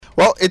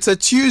Well, it's a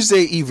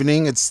Tuesday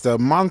evening. It's the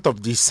month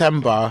of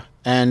December,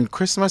 and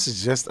Christmas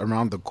is just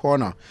around the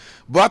corner.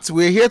 But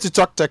we're here to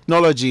talk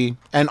technology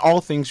and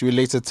all things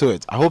related to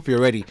it. I hope you're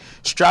ready.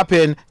 Strap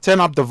in, turn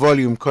up the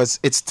volume, because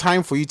it's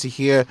time for you to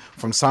hear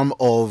from some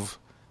of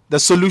the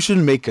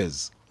solution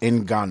makers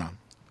in Ghana.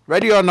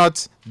 Ready or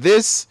not,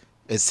 this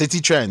is City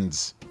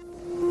Trends.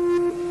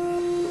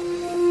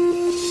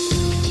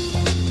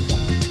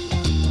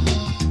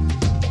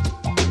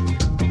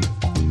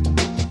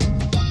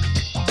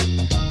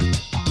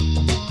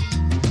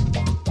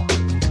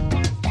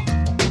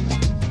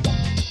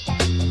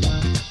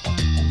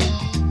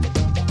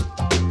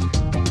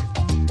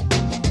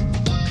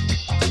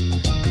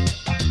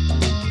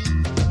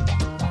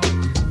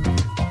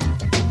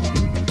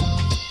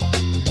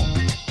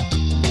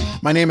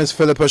 My name is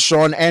Philippa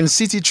Sean, and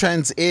City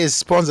Trends is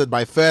sponsored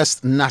by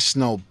First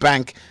National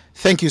Bank.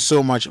 Thank you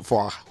so much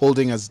for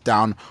holding us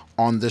down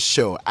on the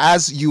show.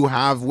 As you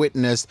have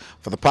witnessed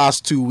for the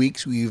past 2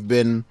 weeks, we've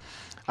been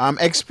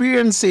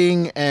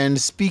experiencing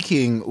and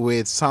speaking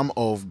with some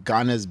of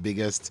Ghana's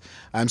biggest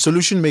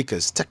solution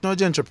makers,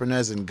 technology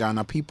entrepreneurs in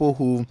Ghana, people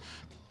who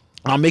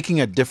are making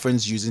a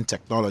difference using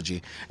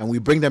technology, and we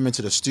bring them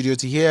into the studio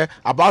to hear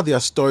about their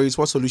stories,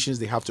 what solutions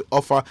they have to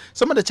offer,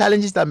 some of the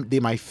challenges that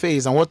they might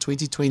face, and what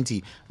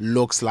 2020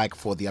 looks like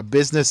for their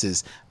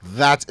businesses.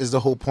 That is the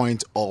whole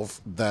point of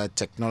the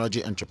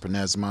Technology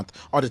Entrepreneurs Month,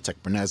 or the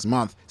Techpreneurs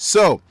Month.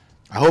 So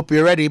I hope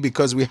you're ready,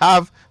 because we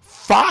have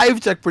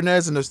 5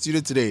 techpreneurs in the studio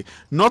today,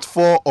 not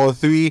 4 or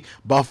 3,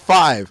 but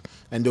 5.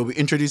 And they'll be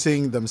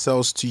introducing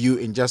themselves to you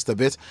in just a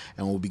bit,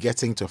 and we'll be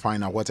getting to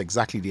find out what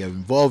exactly they are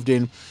involved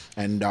in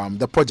and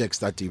the projects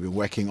that they've been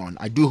working on.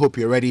 I do hope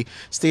you're ready.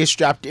 Stay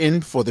strapped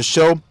in for the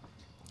show.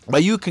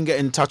 But you can get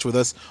in touch with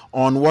us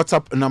on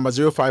WhatsApp number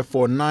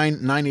 0549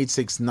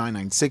 986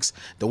 996.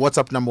 The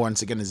WhatsApp number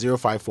once again is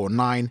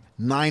 0549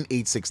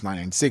 986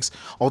 996.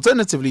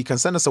 Alternatively, you can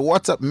send us a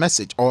WhatsApp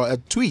message or a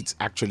tweet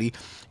actually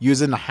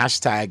using the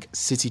hashtag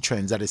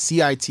CityTrends. That is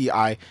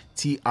CITITRENDS.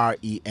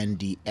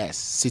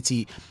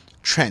 City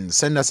Trends.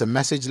 Send us a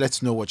message.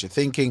 Let's know what you're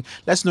thinking.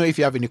 Let's know if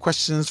you have any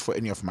questions for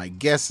any of my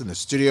guests in the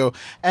studio,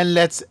 and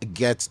let's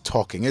get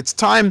talking. It's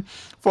time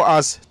for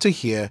us to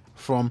hear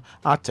from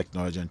our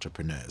technology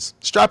entrepreneurs.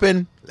 Strap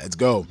in. Let's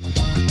go.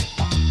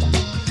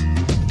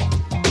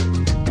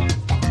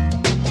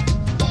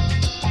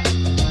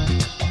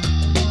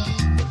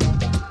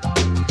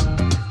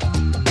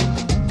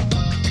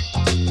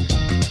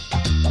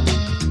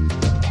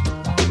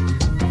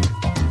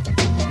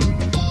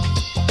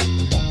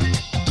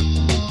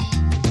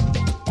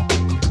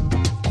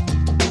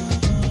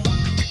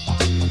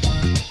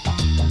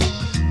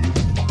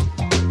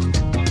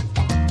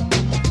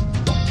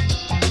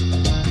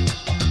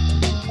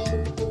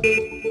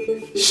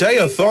 Share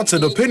your thoughts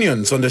and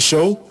opinions on the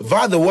show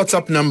via the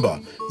WhatsApp number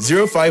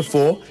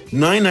 054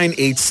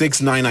 998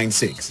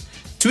 6996.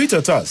 Tweet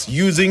at us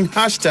using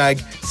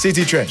hashtag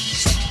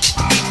CityTrends.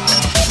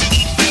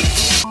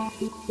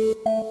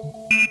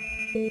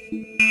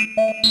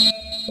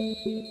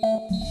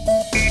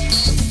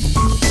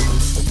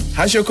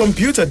 Has your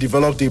computer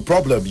developed a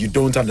problem you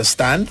don't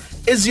understand?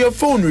 Is your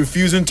phone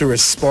refusing to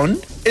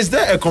respond? Is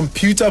there a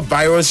computer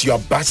virus you're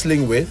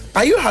battling with?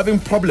 Are you having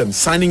problems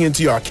signing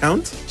into your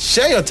account?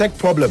 Share your tech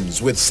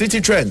problems with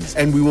City Trends,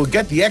 and we will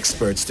get the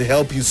experts to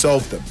help you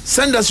solve them.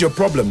 Send us your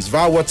problems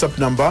via WhatsApp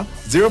number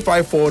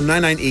 054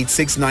 998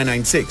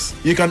 6996.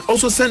 You can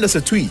also send us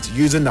a tweet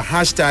using the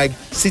hashtag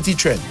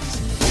CityTrends.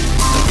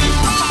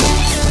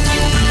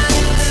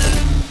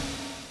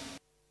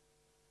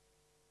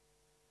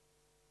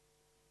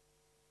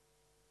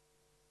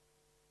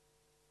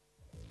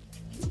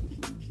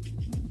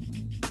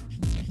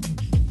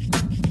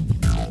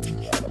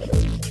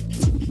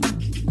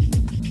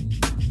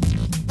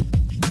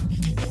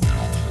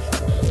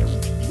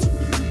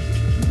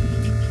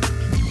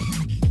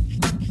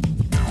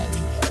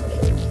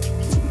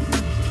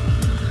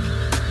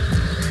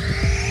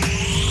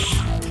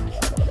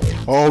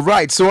 All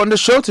right, so on the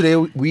show today,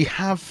 we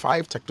have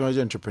 5 technology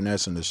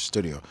entrepreneurs in the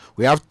studio.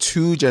 We have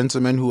 2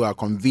 gentlemen who are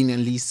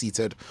conveniently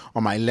seated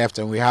on my left,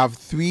 and we have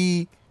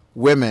 3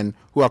 women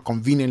who are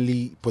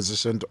conveniently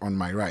positioned on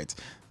my right.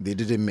 They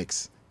didn't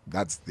mix.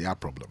 That's their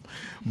problem.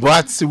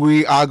 But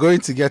we are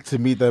going to get to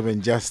meet them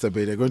in just a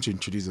bit. They're going to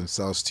introduce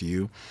themselves to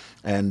you,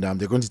 and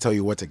they're going to tell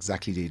you what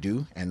exactly they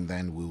do, and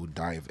then we'll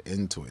dive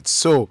into it.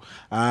 So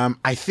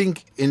I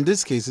think in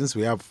this case, since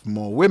we have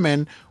more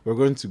women, we're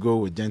going to go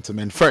with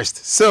gentlemen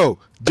first. So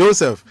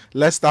Joseph,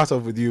 let's start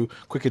off with you.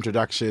 Quick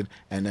introduction,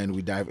 and then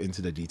we dive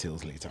into the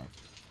details later.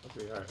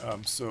 Okay, hi.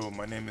 So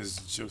my name is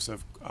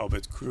Joseph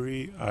Albert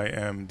Kuri. I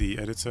am the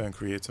editor and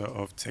creator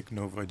of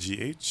Technova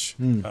GH.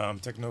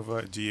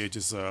 Technova GH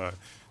is a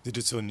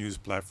digital news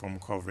platform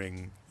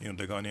covering,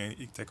 the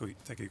Ghanaian tech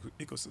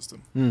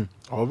ecosystem.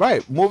 All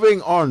right,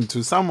 moving on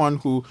to someone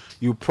who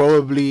you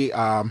probably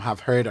have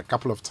heard a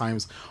couple of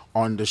times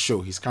on the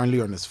show. He's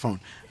currently on his phone,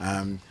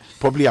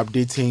 probably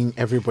updating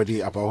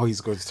everybody about what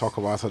he's going to talk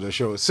about on the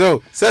show.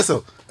 So,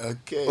 Cecil,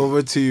 Okay.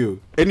 over to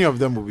you. Any of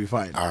them will be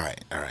fine. All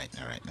right.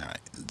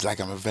 It's like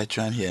I'm a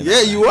veteran here.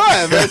 Yeah, you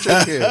are a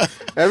veteran here.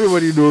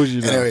 Everybody knows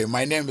you now. Anyway,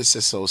 my name is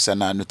Cecil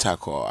Sena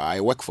Nutako.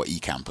 I work for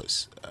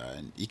eCampus.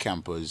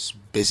 eCampus,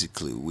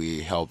 basically,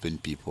 we're helping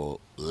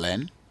people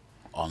learn,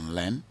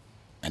 unlearn,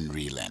 and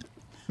relearn.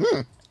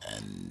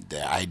 And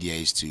the idea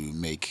is to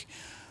make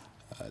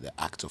the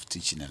act of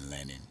teaching and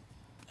learning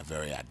a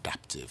very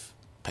adaptive,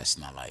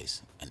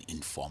 personalized, and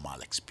informal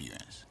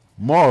experience.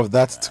 More of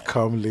that to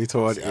come later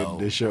on So,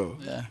 in the show.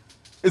 Yeah.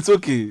 It's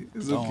okay.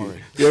 It's Don't okay.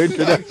 worry. Your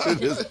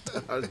introduction is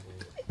done.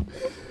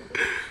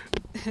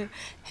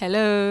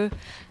 Hello,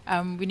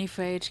 I'm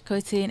Winifred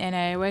Cotin and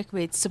I work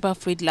with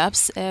Superfood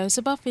Labs.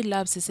 Superfood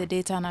Labs is a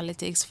data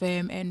analytics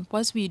firm, and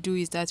what we do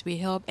is that we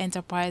help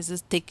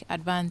enterprises take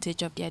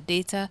advantage of their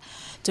data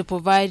to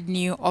provide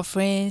new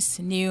offerings,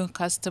 new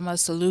customer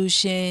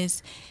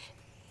solutions,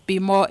 be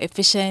more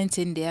efficient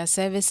in their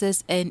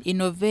services, and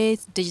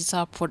innovate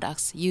digital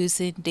products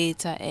using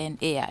data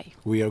and AI.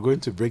 We are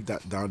going to break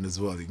that down as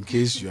well in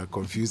case you are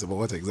confused about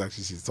what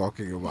exactly she's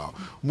talking about.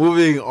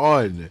 Moving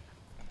on,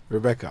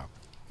 Rebecca.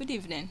 Good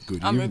evening.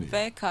 Good I'm evening.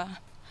 Rebecca,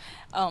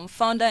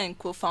 founder and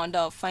co-founder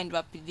of Find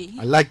Rapidly.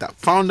 I like that.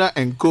 Founder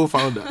and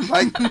co-founder.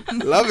 Like,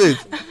 love it.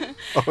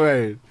 All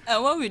right.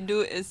 And what we do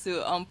is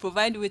to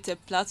provide you with a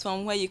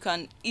platform where you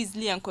can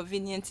easily and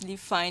conveniently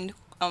find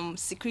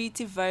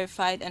security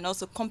verified and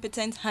also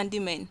competent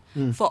handymen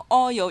for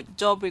all your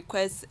job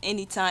requests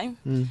anytime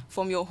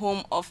from your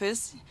home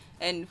office.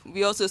 And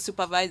we also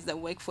supervise the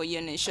work for you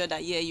and ensure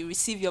that you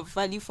receive your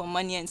value for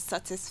money and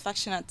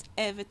satisfaction at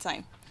every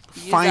time.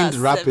 you use Find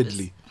our rapidly.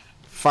 service.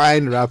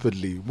 Find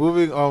rapidly.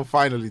 Moving on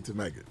finally to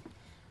Megan.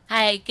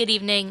 Hi, good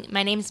evening.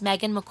 My name is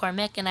Megan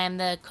McCormick, and I'm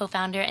the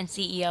co-founder and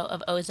CEO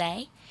of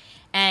Oze.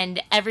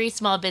 And every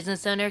small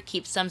business owner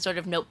keeps some sort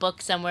of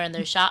notebook somewhere in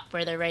their shop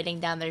where they're writing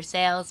down their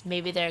sales,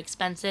 maybe their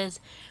expenses.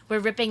 We're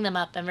ripping them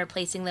up and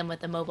replacing them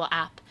with a mobile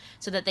app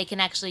so that they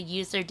can actually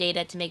use their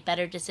data to make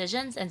better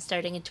decisions and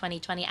starting in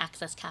 2020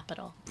 access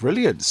capital.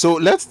 Brilliant. So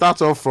let's start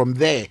off from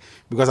there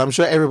because I'm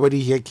sure everybody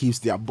here keeps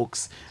their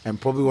books and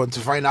probably want to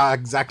find out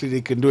exactly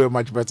they can do it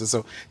much better.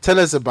 So tell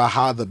us about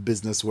how the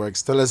business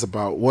works. Tell us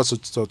about what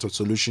sort of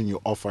solution you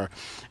offer.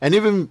 And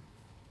even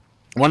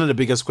one of the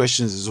biggest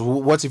questions is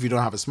what if you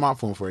don't have a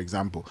smartphone, for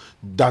example?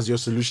 Does your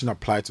solution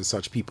apply to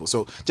such people?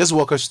 So just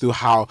walk us through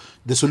how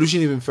the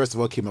solution even first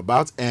of all came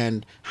about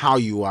and how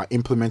you are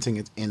implementing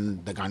it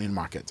in the Ghanaian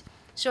market.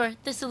 Sure.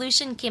 The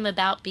solution came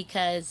about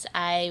because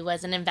I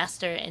was an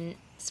investor in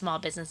small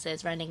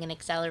businesses running an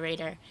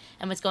accelerator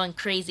and was going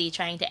crazy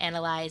trying to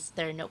analyze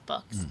their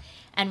notebooks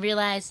and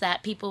realized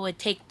that people would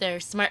take their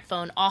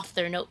smartphone off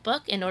their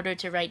notebook in order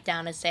to write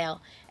down a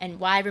sale. And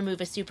why remove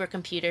a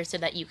supercomputer so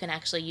that you can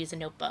actually use a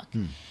notebook?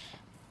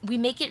 We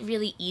make it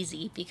really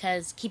easy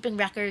because keeping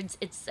records,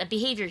 it's a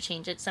behavior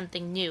change. It's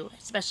something new,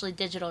 especially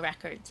digital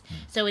records.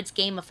 So it's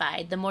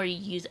gamified. The more you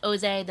use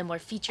Oze, the more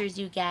features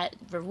you get,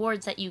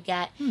 rewards that you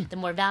get, the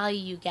more value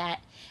you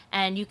get.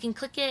 And you can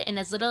click it in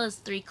as little as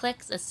 3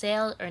 clicks, a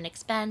sale or an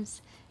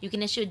expense. You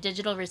can issue a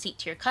digital receipt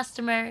to your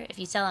customer. If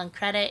you sell on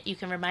credit, you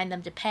can remind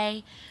them to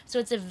pay. So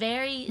it's a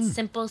very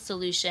simple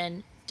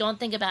solution. Don't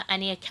think about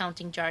any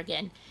accounting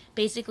jargon.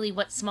 Basically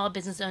what small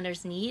business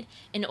owners need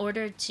in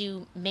order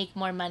to make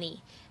more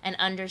money and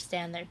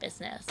understand their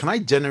business. Can I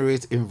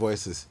generate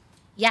invoices?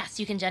 Yes,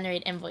 you can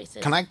generate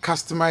invoices. Can I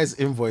customize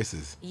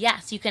invoices?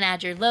 Yes, you can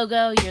add your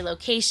logo, your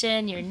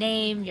location, your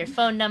name, your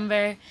phone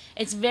number.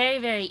 It's very,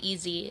 very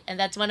easy, and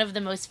that's one of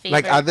the most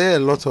favorite. Like, are there a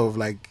lot of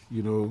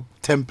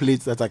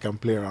templates that I can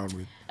play around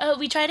with? Oh,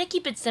 we try to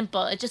keep it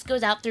simple. It just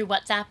goes out through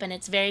WhatsApp, and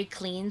it's very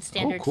clean,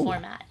 standard cool.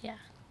 format. Yeah.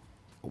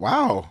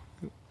 Wow,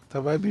 what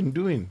have I been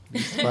doing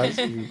this past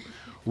few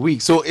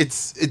weeks? So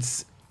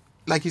it's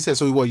like you said.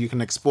 So what you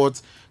can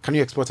export? Can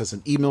you export as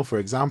an email, for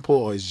example,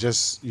 or it's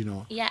just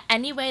Yeah,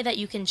 any way that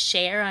you can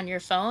share on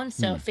your phone.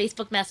 So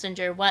Facebook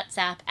Messenger,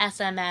 WhatsApp,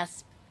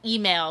 SMS,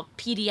 email,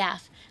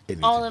 PDF,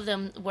 Anything. all of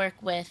them work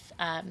with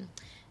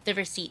the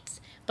receipts.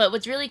 But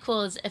what's really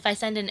cool is if I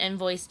send an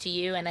invoice to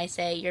you and I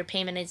say your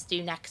payment is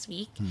due next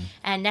week,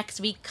 and next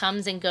week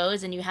comes and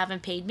goes and you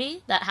haven't paid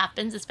me, that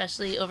happens,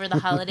 especially over the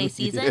holiday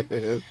season.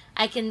 Yes.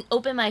 I can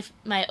open my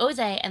Oze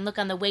and look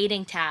on the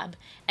waiting tab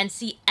and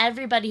see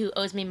everybody who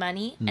owes me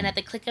money. And at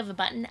the click of a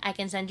button, I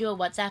can send you a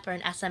WhatsApp or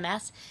an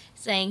SMS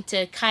saying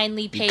to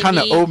kindly pay You kind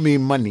of me. owe me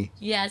money.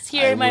 Yes,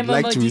 here I are my would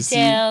like Momo to receive-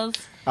 details.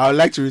 I would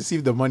like to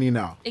receive the money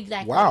now.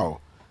 Exactly. Wow,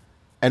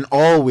 and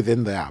all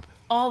within the app.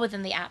 All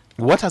within the app.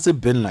 What has it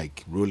been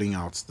like rolling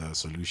out the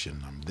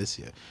solution this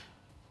year?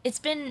 It's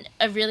been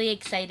a really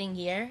exciting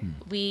year.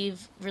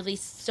 We've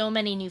released so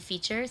many new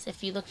features.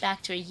 If you look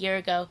back to a year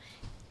ago,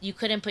 you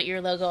couldn't put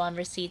your logo on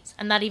receipts.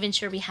 I'm not even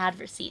sure we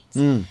had receipts.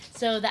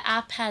 So the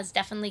app has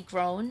definitely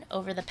grown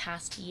over the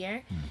past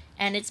year.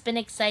 And it's been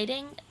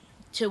exciting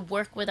to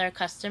work with our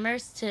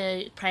customers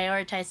to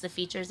prioritize the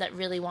features that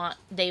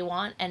they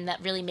want and that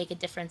really make a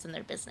difference in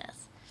their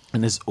business.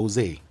 And it's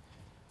Oze.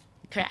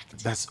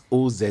 Correct. That's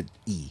OZE.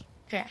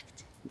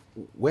 Correct.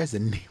 Where's the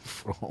name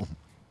from?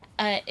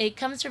 It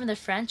comes from the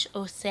French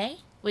ose,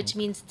 which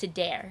means to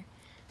dare.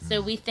 So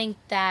we think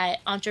that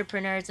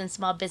entrepreneurs and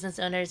small business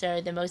owners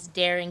are the most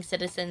daring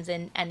citizens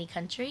in any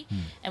country,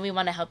 and we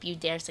want to help you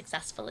dare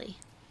successfully.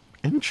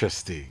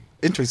 Interesting.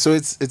 So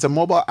it's a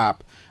mobile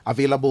app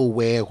available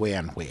where,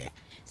 and where?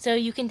 So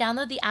you can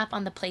download the app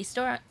on the Play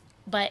Store,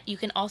 but you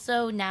can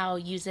also now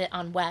use it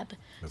on web.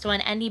 So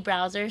on any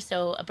browser,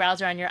 so a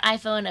browser on your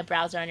iPhone, a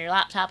browser on your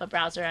laptop, a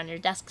browser on your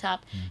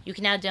desktop, you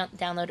can now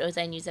download OZE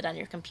and use it on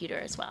your computer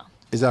as well.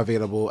 Is that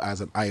available as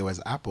an iOS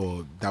app,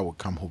 or that will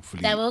come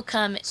hopefully? That will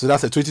come. So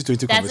that's a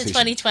 2020 That's conversation.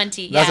 a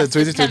 2020. That's yes, a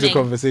 2020 it's coming.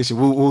 conversation.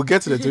 We'll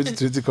get to the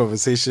 2020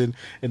 conversation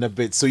in a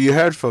bit. So you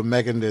heard from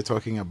Megan there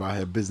talking about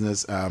her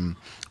business,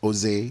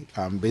 OZE,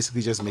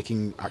 basically just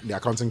making the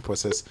accounting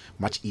process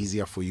much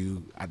easier for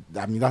you.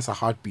 I mean, that's a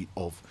heartbeat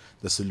of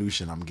the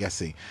solution, I'm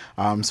guessing.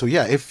 So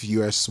yeah, if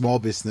you're a small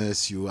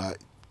business,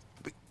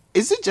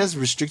 is it just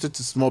restricted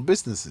to small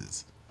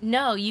businesses?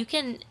 No, you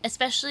can,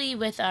 especially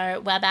with our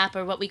web app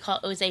or what we call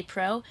OZE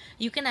Pro,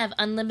 you can have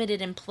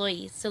unlimited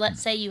employees. So let's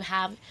say you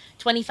have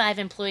 25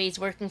 employees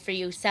working for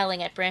you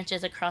selling at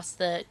branches across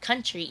the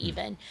country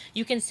even.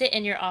 You can sit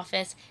in your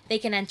office, they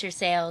can enter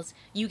sales,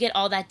 you get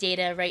all that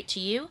data right to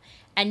you,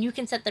 and you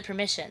can set the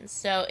permissions.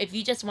 So if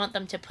you just want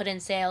them to put in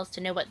sales to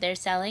know what they're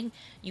selling,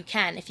 you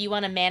can. If you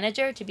want a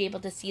manager to be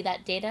able to see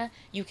that data,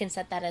 you can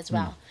set that as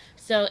well.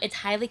 So it's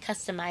highly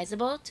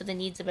customizable to the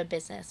needs of a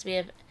business. We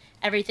have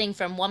everything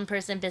from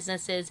one-person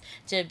businesses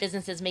to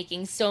businesses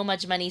making so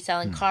much money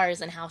selling cars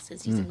and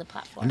houses using the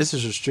platform. And this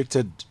is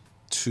restricted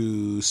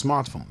to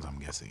smartphones, I'm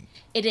guessing.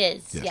 It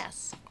is,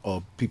 yes.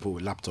 Or people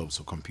with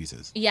laptops or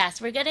computers. Yes,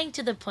 we're getting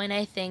to the point,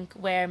 I think,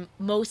 where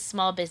most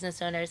small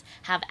business owners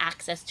have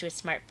access to a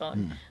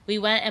smartphone. We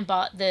went and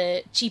bought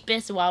the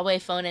cheapest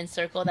Huawei phone in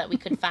Circle that we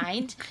could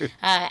find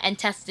and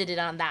tested it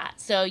on that.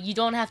 So you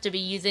don't have to be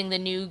using the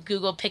new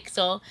Google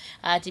Pixel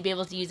to be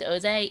able to use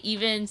OZE.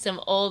 Even some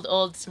old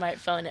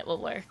smartphone, it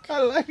will work.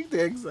 I like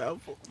the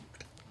example,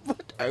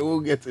 but I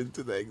won't get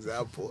into the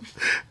example.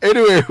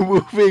 Anyway,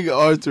 moving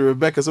on to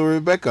Rebecca. So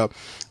Rebecca,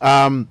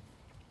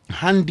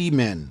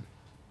 handyman.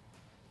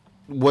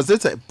 Was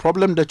it a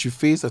problem that you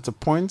faced at a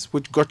point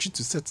which got you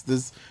to set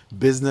this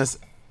business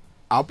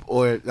up,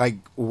 or like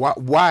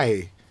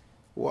why?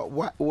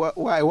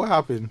 What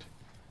happened?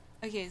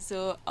 Okay,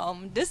 so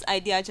this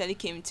idea actually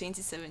came in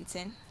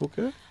 2017.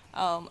 Okay.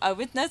 I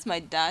witnessed my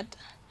dad.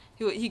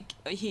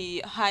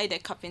 He hired a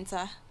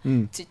carpenter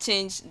to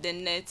change the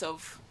net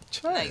of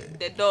like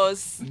the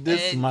doors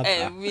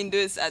and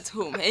windows at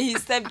home. And he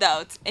stepped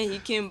out and he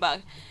came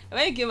back. And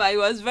when he came back, he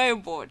was very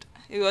bored.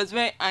 He was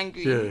very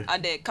angry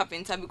at the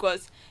carpenter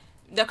because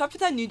the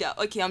carpenter knew that,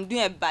 okay, I'm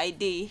doing a by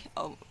day.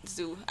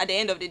 So at the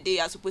end of the day,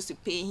 you're supposed to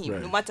pay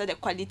him. No matter the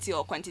quality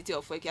or quantity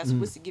of work, you're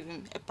supposed to give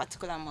him a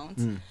particular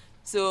amount.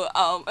 So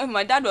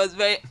my dad was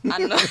very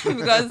annoyed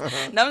because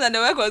now that the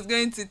work was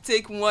going to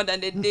take more than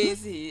the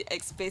days he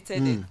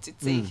expected it to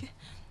take.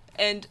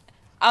 And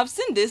I've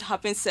seen this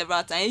happen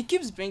several times. He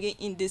keeps bringing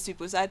in these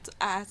people. So I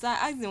asked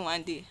him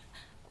one day,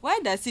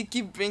 why does he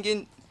keep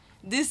bringing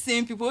these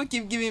same people who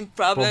keep giving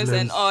problems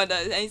and all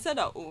that? And he said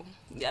that,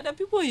 the other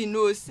people he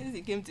knows since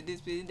he came to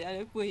this place, the other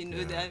people he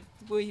knows, the other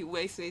people he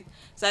works with.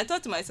 So I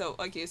thought to myself,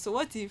 okay, so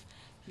what if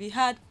we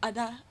had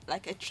other,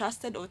 like a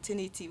trusted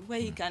alternative where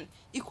he can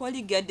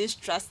equally get these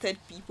trusted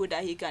people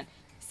that he can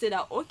say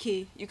that,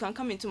 okay, you can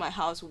come into my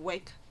house,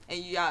 work, and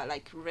you are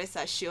like rest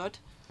assured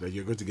that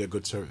you're going to get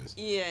good service.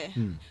 Yeah.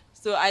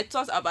 So I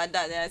thought about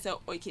that and I said,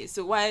 okay,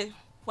 so why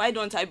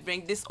don't I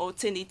bring this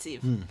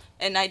alternative?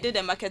 And I did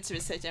a market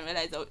research and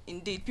realized that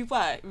indeed people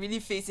are really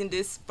facing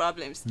these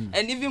problems.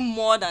 And even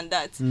more than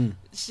that,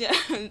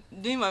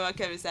 doing my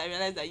market research, I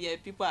realized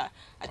that people are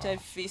actually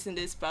facing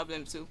this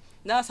problem. So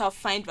that's how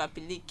Find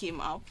Rapidly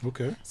came up.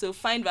 Okay. So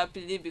Find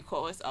Rapidly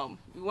because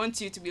we want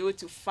you to be able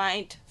to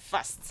find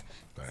fast.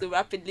 Right. So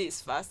rapidly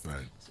is fast.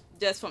 Right.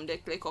 Just from the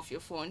click of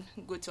your phone,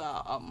 go to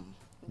our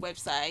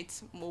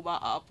website, mobile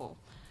app, or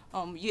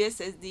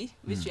USSD,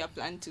 which we are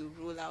planning to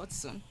roll out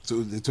soon.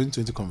 So the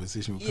 2020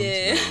 conversation will come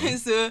to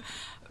so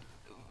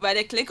by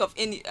the click of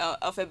any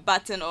of a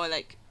button or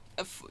like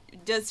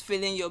just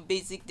fill in your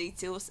basic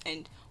details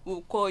and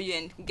we'll call you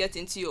and get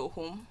into your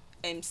home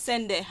and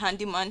send the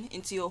handyman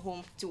into your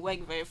home to work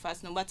very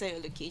fast, no matter your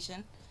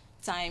location,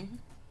 time.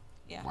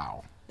 Yeah.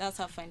 Wow. That's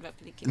how Find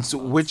Rapidly came. And so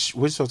which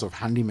sort of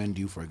handyman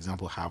do you, for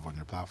example, have on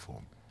your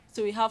platform?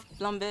 So we have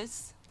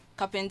plumbers,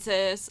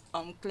 carpenters,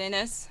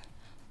 cleaners,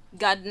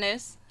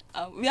 gardeners.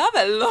 We have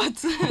a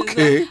lot.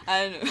 Okay.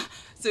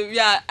 So we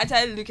are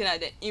actually looking at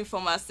the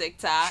informal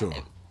sector. Sure.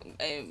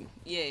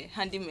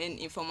 Handyman,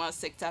 informal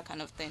sector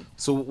kind of thing.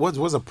 So what's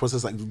the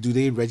process like? Do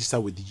they register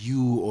with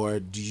you, or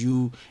do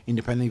you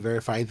independently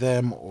verify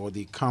them, or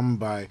they come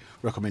by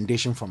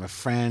recommendation from a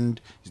friend?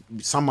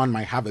 Someone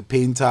might have a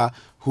painter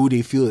who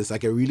they feel is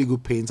like a really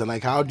good painter.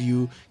 Like, how do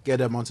you get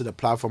them onto the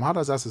platform? How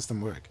does that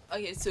system work?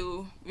 Okay,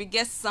 so we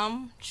get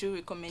some through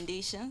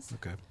recommendations.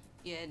 Okay.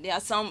 Yeah, there are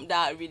some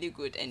that are really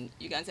good, and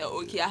you can say,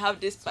 okay, I have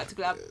this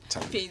particular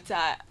painter.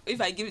 If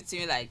I give it to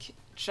you, like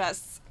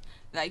trust,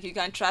 like you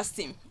can trust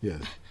him. Yeah.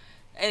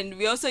 And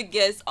we also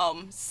get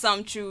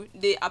some through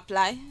they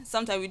apply.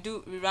 Sometimes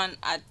we run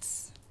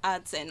ads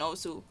and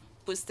also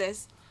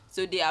posters,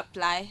 so they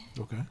apply.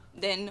 Okay.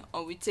 Then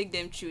we take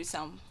them through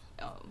some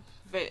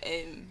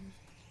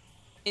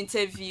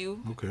interview.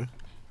 Okay.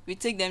 We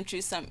take them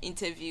through some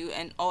interview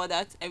and all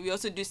that, and we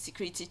also do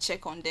security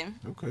check on them.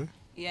 Okay.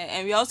 Yeah,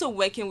 and we're also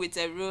working with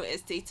a real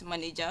estate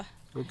manager,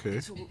 Okay.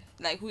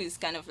 who is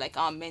kind of like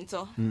our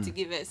mentor to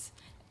give us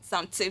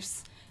some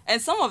tips. And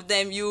some of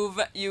them you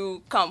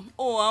come,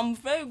 oh, I'm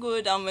very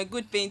good, I'm a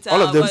good painter.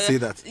 All of them say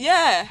that.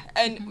 Yeah,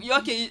 and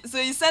so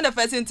you send a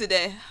person to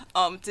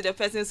the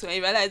person, so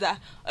you realize that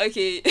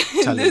okay,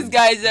 this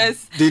guy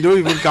just They don't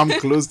even come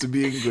close to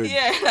being good.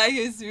 yeah, like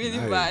it's really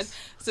Nice. bad.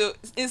 So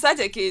in such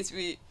a case,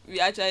 we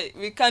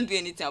can't do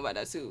anything about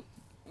that. So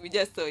we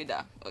just tell you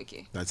that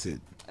okay, That's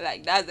it.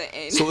 like that's the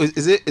end. So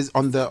is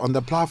on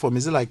the platform,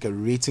 is it like a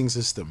rating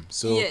system?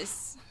 So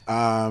yes.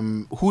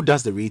 Who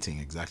does the rating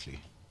exactly?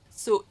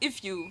 So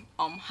if you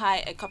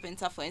hire a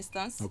carpenter, for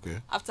instance, Okay.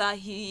 after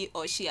he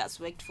or she has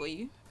worked for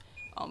you,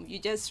 you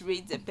just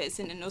rate the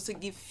person and also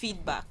give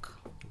feedback.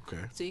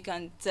 Okay. So you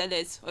can tell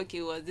us,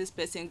 okay, was this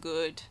person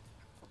good,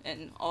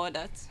 and all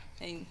that,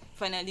 and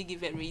finally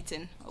give a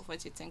rating of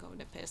what you think of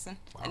the person,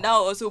 and that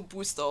will also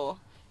boost or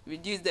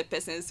reduce the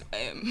person's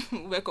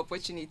work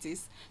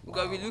opportunities,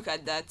 because we look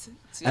at that. To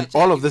And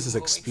actually all of give this you is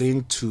more work.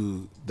 explained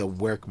to the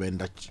workmen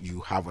that you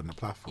have on the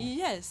platform.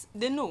 Yes,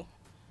 they know.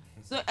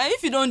 So and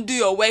if you don't do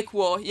your work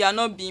well, you are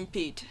not being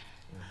paid.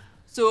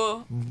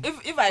 So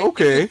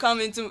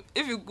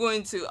if you go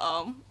into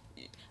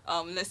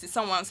let's say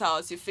someone's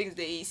house, you fix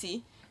the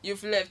AC,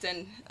 you've left,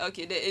 and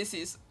okay, the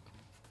AC is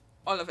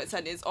all of a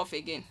sudden it's off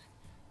again.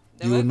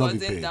 The You will work not be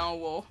wasn't paid.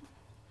 done well.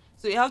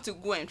 So you have to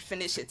go and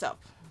finish it up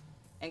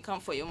and come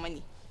for your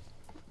money.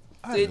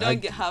 So you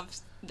don't have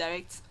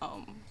direct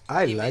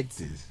I payment. like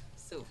this.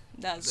 So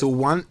that's So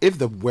one, if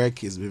the work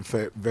has been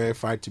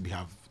verified to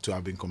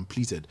have been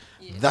completed,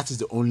 Yes. that is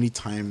the only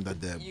time that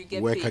You the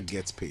get worker paid.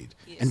 gets paid,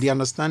 Yes. and they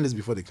understand this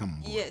before they come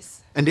on board.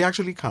 yes. And they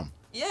actually come.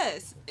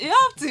 Yes, you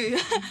have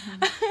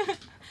to.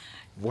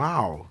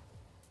 Wow.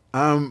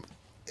 I'm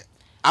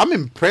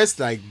impressed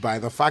by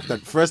the fact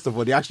that first of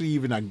all they actually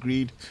even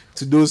agreed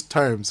to those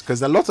terms,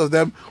 because a lot of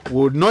them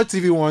would not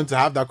even want to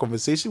have that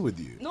conversation with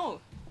you. No,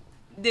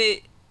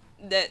 the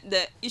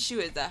issue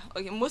is that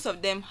okay, most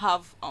of them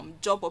have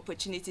job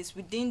opportunities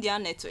within their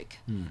network.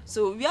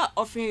 So we are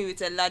offering you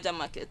with a larger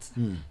market.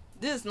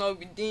 This is not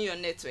within your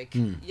network.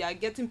 You are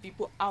getting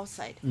people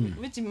outside,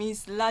 which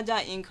means larger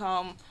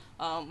income,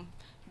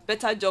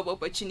 better job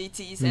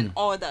opportunities, and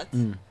all that.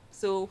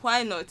 So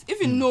why not? If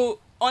you know,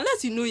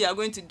 unless you know you are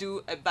going to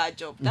do a bad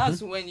job,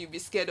 that's when you be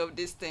scared of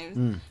these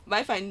things.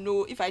 But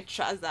if I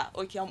trust that,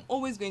 okay, I'm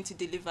always going to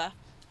deliver,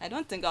 I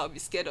don't think I'll be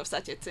scared of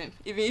such a thing,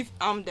 even if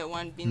I'm the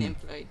one being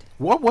employed.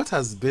 What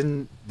has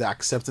been the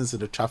acceptance of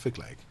the traffic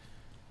like?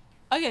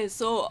 Okay,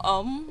 so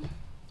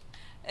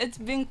it's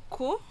been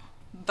cool,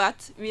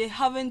 but we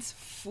haven't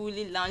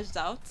fully launched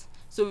out.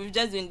 So we've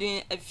just been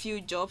doing a few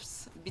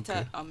jobs,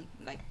 better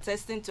like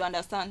testing to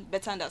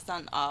better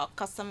understand our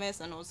customers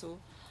and also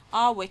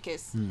our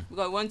workers.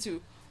 Because we want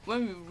to,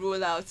 when we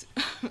roll out,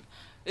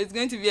 it's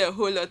going to be a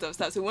whole lot of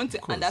stuff. So we want to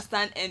course.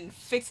 understand and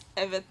fix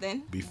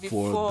everything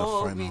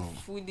Before the we final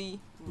fully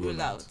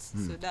roll out.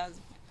 So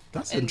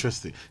That's and-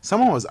 interesting.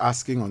 Someone was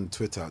asking on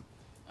Twitter,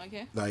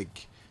 okay.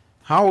 like,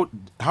 how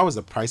is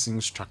the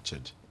pricing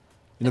structured?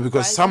 You know, The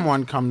because pricing?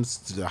 someone comes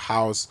to the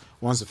house,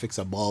 wants to fix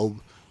a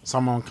bulb.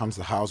 Someone comes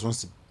to the house,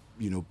 wants to,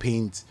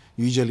 paint.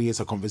 Usually it's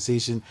a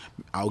conversation.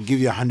 I'll give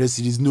you 100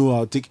 CDs. No,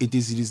 I'll take 80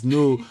 CDs.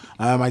 No,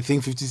 I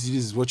think 50 CDs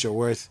is what you're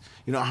worth.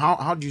 You know,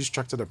 how do you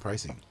structure the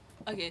pricing?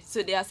 Okay,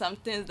 so there are some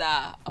things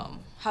that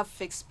have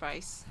fixed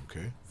price.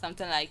 Okay.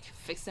 Something like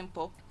fixing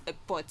a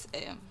pot,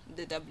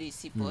 the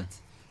WC pot,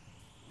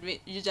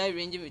 usually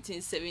ranging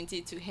between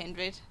 70 to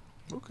 100.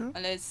 Okay.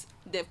 Unless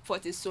the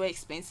pot is so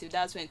expensive,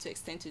 that's when to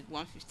extend to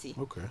 150.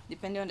 Okay.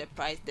 Depending on the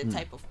price, the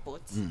type of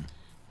pot.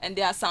 And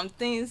there are some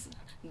things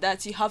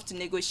that you have to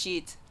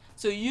negotiate.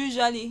 So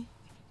usually,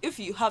 if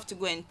you have to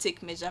go and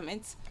take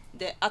measurements,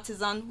 the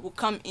artisan will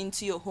come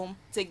into your home,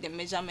 take the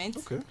measurements.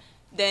 Okay.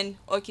 Then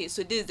okay,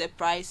 so this is the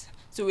price.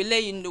 So we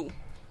let you know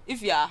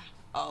if you are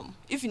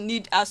if you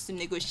need us to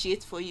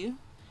negotiate for you,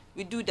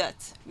 we do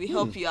that. We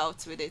help you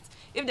out with it.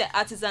 If the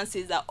artisan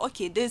says that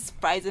okay, this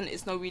pricing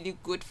is not really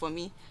good for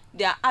me,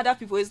 there are other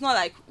people. It's not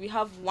like we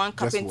have one Just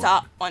carpenter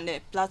one. on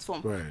the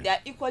platform. Right. There are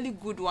equally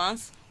good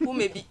ones who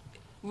may be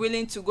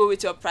willing to go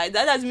with your price.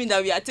 That doesn't mean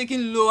that we are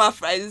taking lower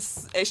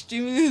prices,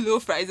 extremely low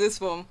prices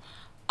from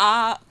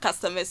our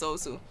customers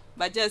also,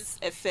 but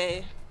just a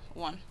fair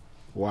one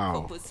for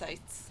Wow. both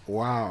sides.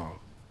 Wow.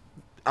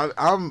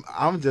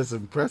 I'm just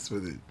impressed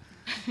with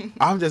it.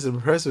 I'm just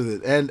impressed with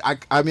it, and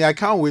I mean I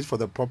can't wait for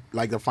the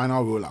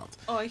final rollout.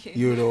 Oh, okay.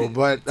 You know,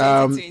 but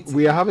 2020.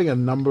 we are having a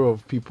number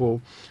of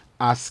people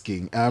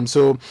asking.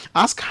 So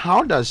ask,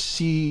 how does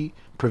she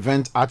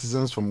prevent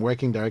artisans from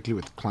working directly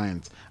with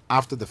clients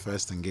after the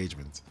first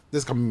engagement?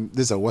 This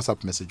is a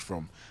WhatsApp message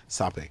from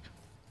Sapek.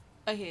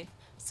 Okay,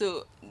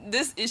 so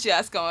this issue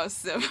has come up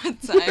several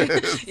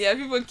times. Yeah,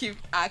 people keep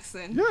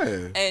asking.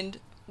 Yeah. And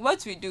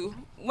what we do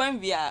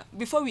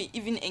before we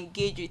even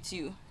engage with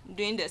you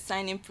during the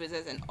signing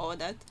process and all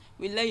that,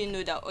 we let you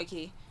know that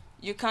okay,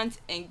 you can't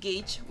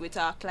engage with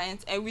our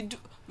clients, and we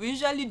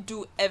usually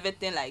do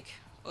everything like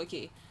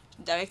okay,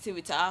 directly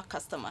with our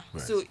customer.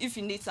 Right. So if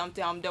you need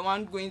something, I'm the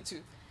one going to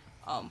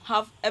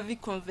have every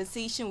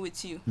conversation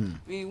with you.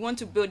 We want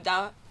to build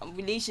that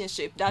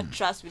relationship, that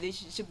trust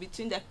relationship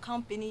between the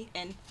company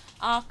and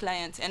our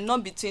clients, and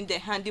not between the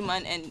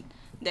handyman and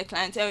the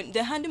client. And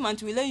the handyman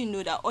will let you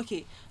know that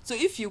okay, so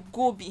if you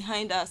go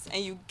behind us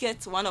and you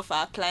get one of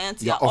our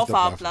clients, you're off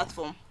our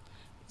platform.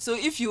 So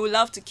if you would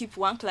love to keep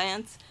one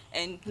client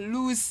and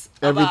lose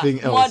Everything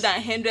about more else. than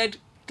 100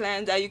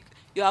 clients that you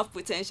have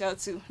potential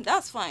to,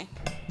 that's fine.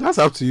 That's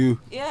up to you.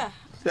 Yeah.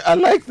 I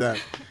like that.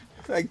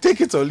 Like, take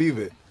it or leave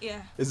it.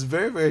 Yeah. It's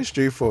very, very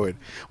straightforward.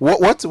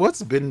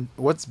 What's been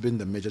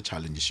the major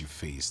challenges you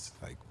faced,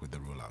 like, with the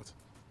rollout?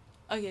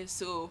 Okay,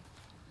 so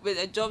with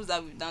the jobs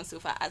that we've done so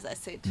far, as I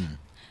said,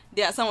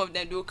 there are some of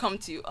them, they will come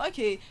to you,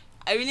 okay,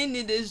 I really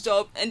need this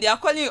job, and they are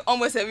calling you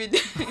almost every day.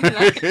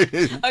 Like,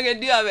 okay,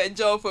 do you have a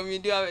job for me?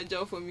 Do you have a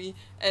job for me?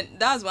 And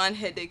that's one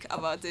headache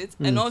about it.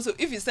 And also,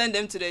 if you send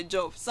them to the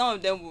job, some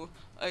of them will,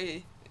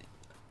 okay,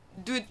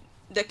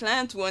 the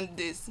client want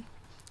this.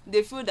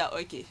 They feel that,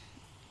 okay,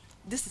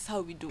 this is how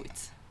we do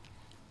it.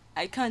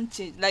 I can't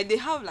change. Like, they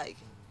have, like,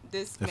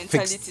 this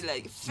mentality,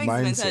 fixed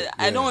mindset, mentality. yeah.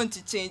 I don't want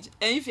to change.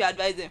 And if you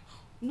advise them,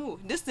 no,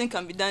 this thing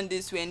can be done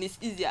this way and it's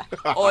easier,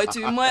 or it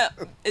will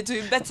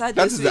be better That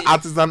this is way. the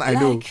artisan I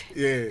know. Like,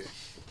 Yeah.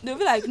 they'll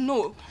be like,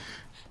 no.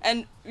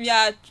 And we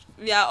are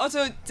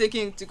also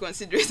taking into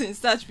consideration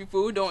such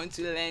people who don't want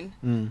to learn.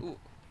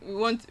 We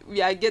want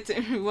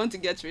to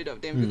get rid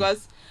of them,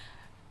 because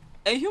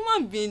a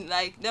human being,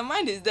 like, the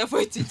mind is there for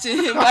it to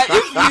change. But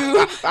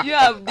if you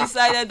have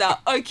decided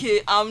that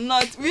okay, I'm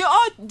not, we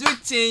all do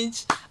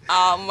change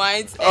our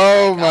minds. And,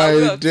 Oh, like, our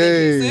way my of thinking.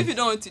 days. So if you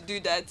don't want to do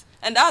that,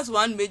 and that's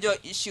one major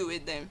issue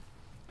with them.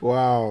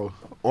 Wow.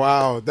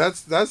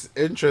 That's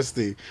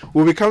interesting.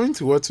 We'll be coming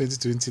to what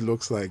 2020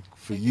 looks like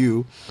for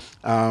you.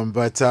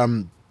 But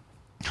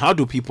how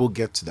do people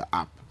get to the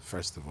app,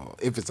 first of all,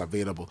 if it's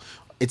available?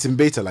 It's in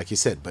beta, like you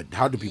said, but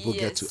how do people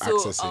get to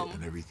access it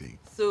and everything?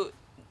 So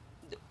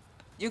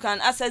you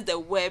can access the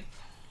web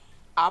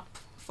app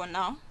for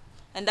now,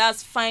 and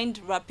that's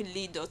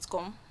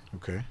findrapidly.com.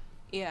 Okay.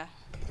 Yeah.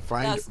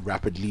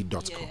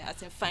 Findrapidly.com. Yeah,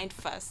 as in find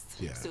fast.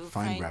 Yeah, So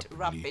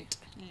findrapidly.com.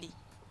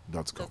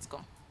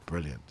 findrapidly.com.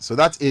 Brilliant. So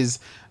that is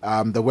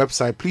the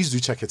website. Please do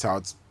check it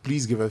out.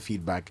 Please give her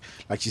feedback.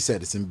 Like she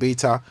said, it's in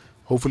beta.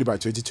 Hopefully by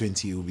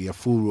 2020 it will be a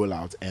full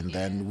rollout, and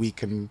then we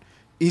can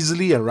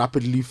easily and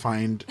rapidly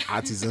find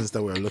artisans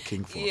that we're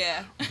looking for.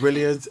 Yeah.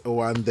 Brilliant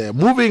one there.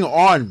 Moving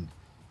on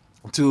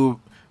to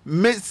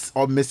Miss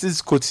or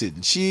Mrs.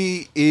 Cotton.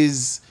 She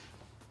is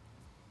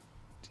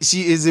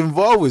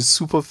involved with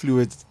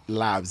Superfluid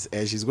Labs,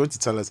 and she's going to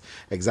tell us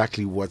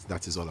exactly what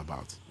that is all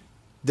about.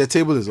 The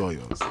table is all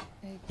yours.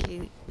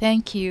 Okay.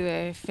 Thank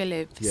you,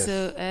 Philip. Yes.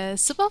 So,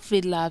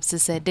 Superfluid Labs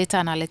is a data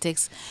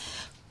analytics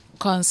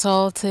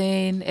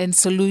consulting and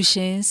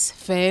solutions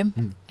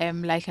firm,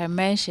 like I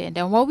mentioned.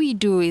 And what we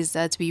do is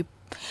that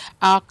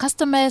our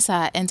customers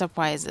are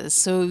enterprises.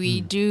 So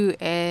we do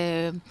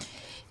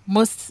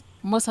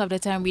most of the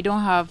time we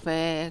don't have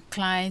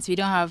clients, we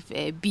don't have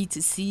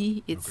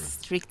B2C, it's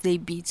strictly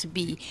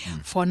B2B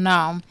for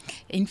now.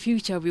 In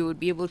future we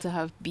would be able to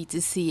have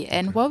B2C.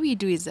 And what we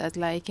do is that,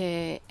 like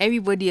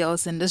everybody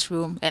else in this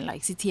room and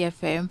like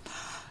CTFM,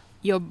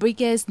 your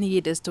biggest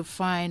need is to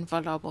find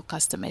valuable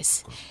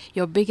customers.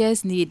 Your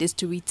biggest need is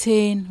to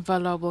retain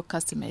valuable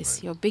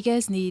customers. Your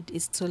biggest need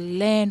is to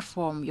learn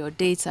from your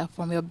data,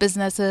 from your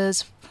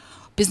business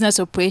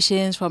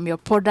operations, from your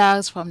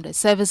products, from the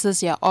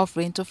services you're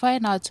offering, to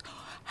find out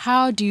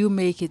how do you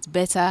make it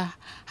better,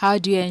 how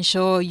do you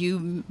ensure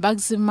you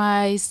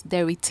maximize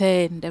the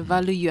return, the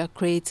value you are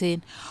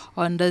creating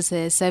on those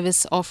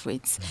service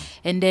offerings.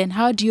 And then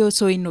how do you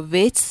also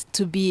innovate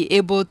to be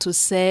able to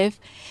serve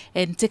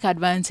and take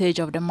advantage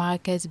of the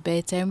market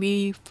better. And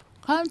we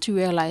come to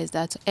realize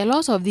that a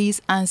lot of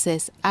these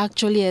answers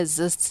actually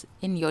exist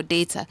in your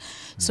data.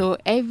 So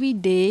every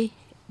day,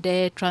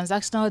 the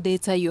transactional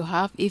data you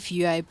have, if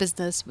you are a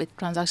business with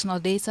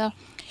transactional data,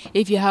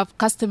 if you have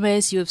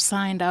customers you've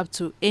signed up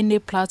to any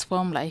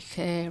platform like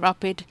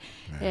Rapid,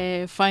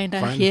 Find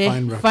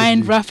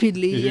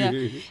Rapidly, yeah,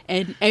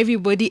 and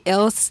everybody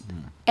else,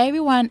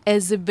 everyone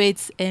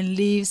exhibits and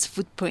leaves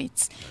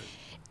footprints.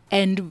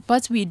 And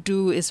what we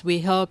do is we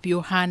help you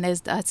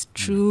harness that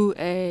through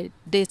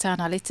data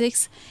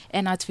analytics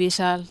and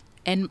artificial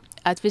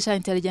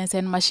intelligence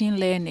and machine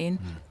learning.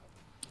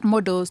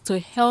 models to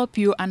help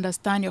you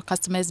understand your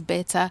customers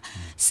better,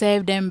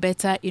 serve them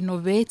better,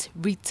 innovate,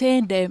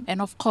 retain them,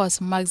 and of course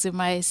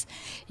maximize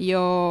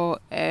your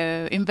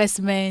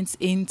investments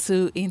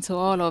into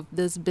all of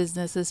these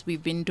businesses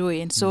we've been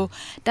doing. So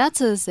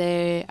that is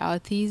our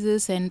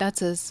thesis, and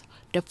that is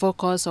the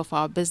focus of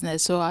our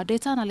business. So our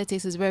data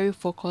analytics is very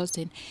focused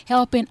in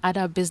helping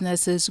other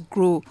businesses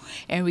grow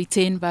and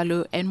retain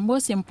value, and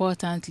most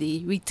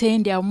importantly,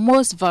 retain their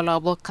most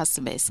valuable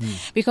customers.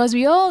 Because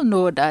we all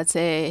know that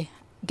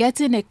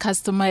getting a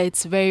customer,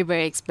 it's very,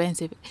 very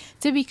expensive.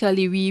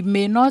 Typically, we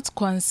may not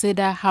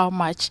consider how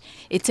much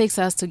it takes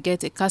us to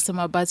get a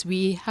customer, but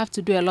we have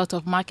to do a lot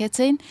of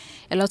marketing,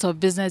 a lot of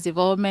business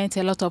development,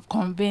 a lot of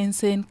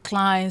convincing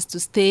clients to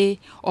stay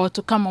or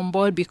to come on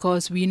board,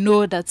 because we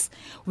know that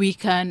we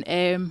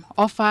can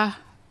offer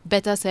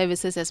better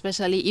services,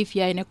 especially if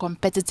you're in a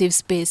competitive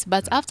space.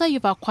 But after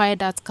you've acquired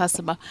that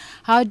customer,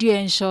 how do you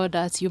ensure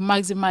that you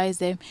maximize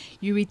them,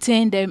 you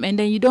retain them, and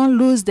then you don't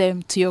lose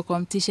them to your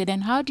competition?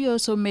 And how do you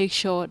also make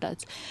sure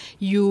that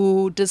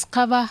you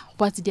discover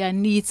what their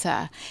needs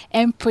are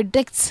and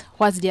predict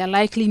what their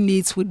likely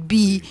needs would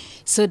be,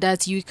 so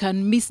that you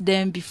can meet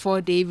them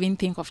before they even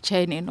think of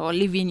churning or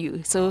leaving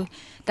you? So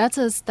that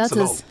is a lot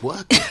of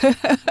work.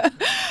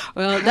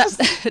 well,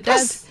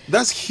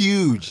 that's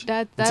huge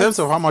in terms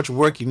of how much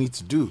work you need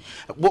to do.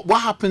 What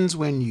happens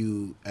when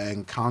you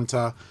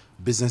encounter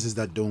businesses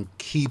that don't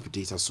keep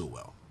data so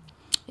well?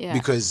 Yeah.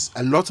 Because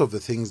a lot of the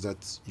things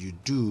that you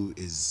do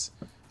is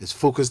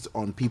focused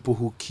on people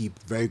who keep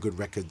very good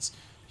records,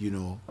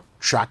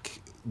 track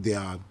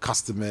their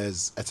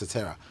customers,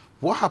 etc.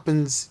 What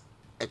happens?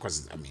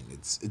 Because I mean,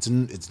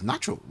 it's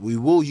natural.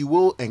 You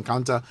will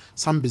encounter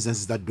some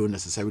businesses that don't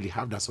necessarily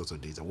have that sort of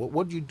data.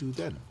 What do you do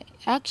then?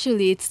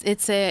 Actually,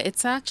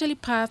 it's actually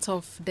part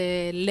of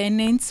the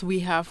learnings we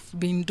have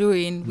been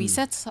doing. We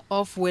set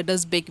off with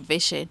this big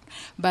vision,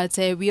 but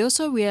we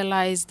also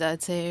realized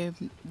that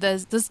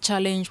there's this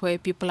challenge where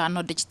people are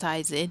not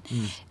digitizing,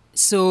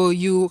 so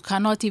you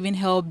cannot even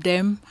help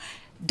them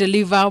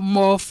deliver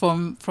more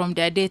from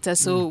their data.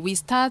 So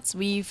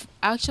we've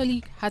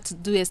actually had to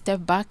do a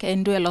step back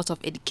and do a lot of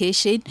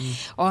education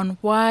on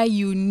why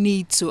you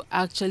need to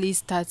actually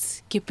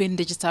start keeping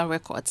digital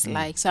records.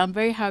 So I'm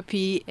very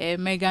happy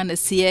Megan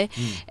is here,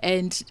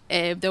 and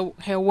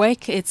her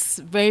work, it's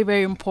very,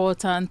 very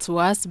important to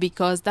us,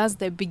 because that's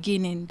the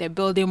beginning, the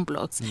building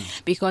blocks,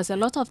 because a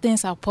lot of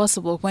things are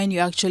possible when you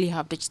actually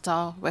have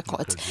digital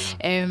records.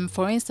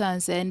 For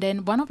instance, and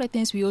then one of the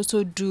things we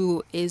also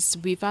do is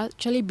we've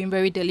actually been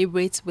very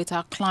deliberate with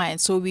our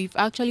clients. So we've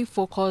actually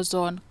focused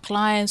on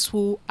clients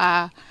who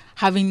are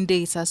having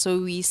data. So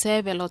we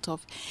serve a lot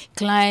of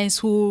clients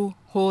who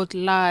hold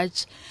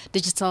large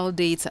digital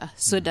data,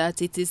 so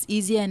that it is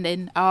easy, and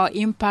then our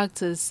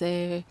impact is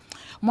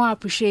more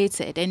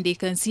appreciated, and they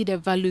can see the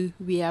value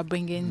we are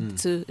bringing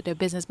to the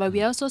business. But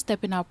we are also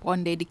stepping up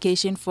on the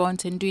education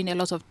front and doing a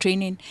lot of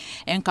training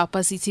and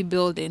capacity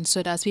building,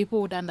 so that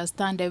people would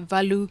understand the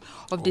value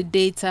of the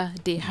data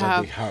they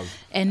have.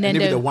 And then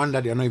maybe the one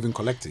that they're not even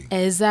collecting.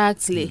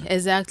 Exactly.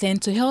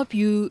 And to help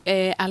you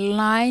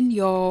align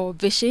your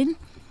vision,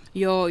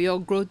 your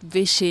growth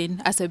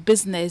vision as a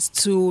business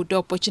to the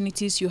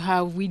opportunities you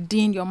have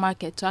within your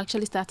market, to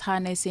actually start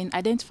harnessing,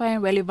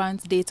 identifying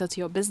relevant data to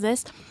your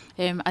business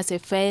as a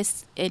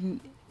first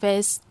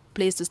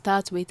place to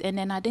start with, and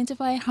then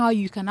identify how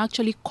you can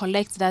actually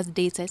collect that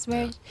data. It's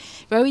very,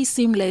 very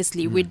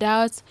seamlessly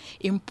without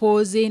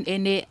imposing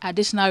any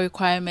additional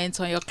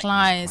requirements on your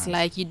clients.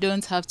 Like you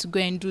don't have to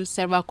go and do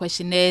several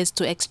questionnaires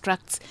to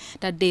extract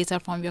that data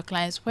from your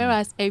clients.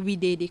 Whereas every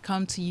day they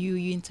come to you,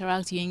 you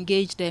interact, you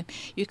engage them,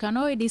 you can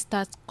already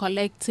start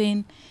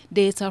collecting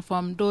data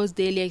from those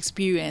daily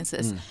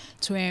experiences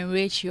to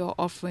enrich your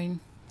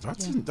offering.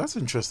 That's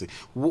interesting.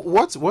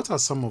 What are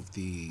some of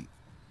the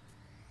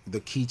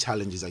key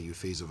challenges that you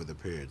face over the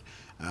period?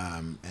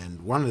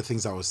 And one of the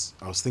things I was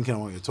thinking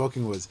while you're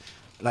talking was,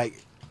 like,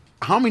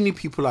 how many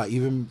people are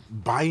even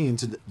buying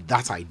into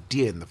that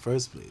idea in the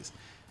first place?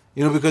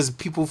 Because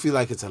people feel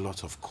like it's a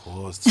lot of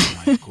cost.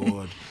 Oh my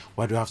God,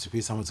 why do I have to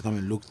pay someone to come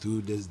and look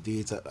through this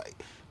data?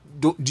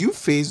 Do you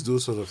face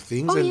those sort of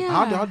things?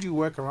 How do you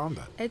work around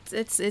that?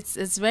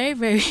 It's very,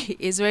 very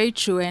it's very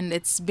true, and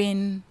it's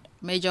been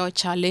major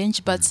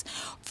challenge, but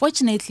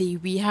fortunately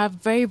we have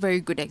very,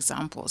 very good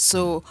examples.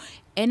 So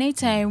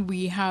anytime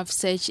we have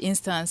such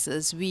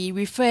instances, we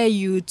refer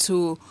you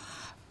to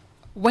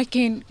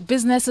working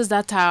businesses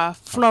that are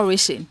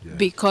flourishing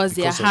because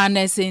they are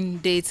harnessing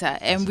data.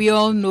 And we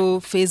all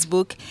know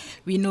Facebook,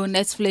 we know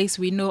Netflix,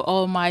 we know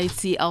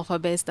almighty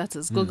Alphabet, that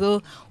is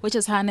Google, which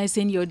is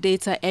harnessing your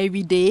data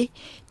every day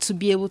to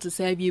be able to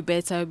serve you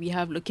better. We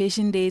have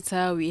location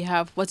data, we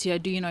have what you're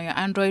doing on your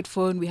Android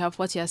phone, we have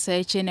what you're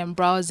searching and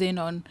browsing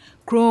on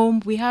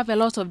Chrome. We have a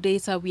lot of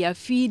data. We are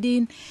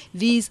feeding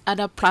these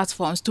other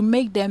platforms to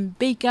make them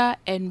bigger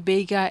and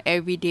bigger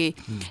every day.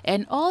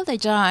 And all the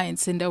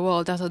giants in the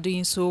world that are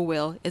doing so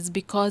well is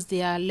because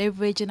they are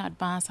leveraging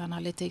advanced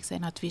analytics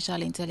and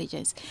artificial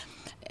intelligence.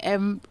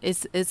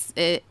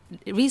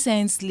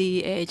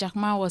 Recently, Jack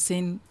Ma was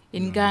in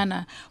in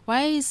Ghana.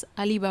 Why is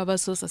Alibaba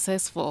so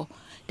successful?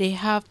 They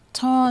have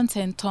tons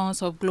and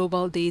tons of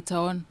global data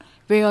on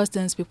various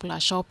things people are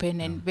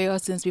shopping and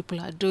various things people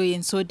are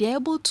doing. So they're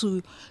able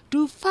to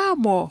do far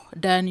more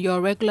than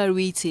your regular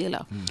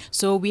retailer.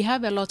 So we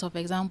have a lot of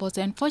examples.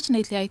 And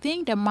fortunately, I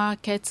think the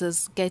market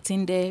is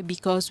getting there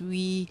because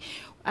we,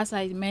 as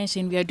I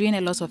mentioned, we are doing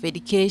a lot of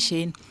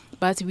education,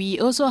 but we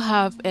also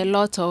have a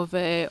lot of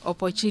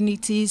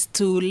opportunities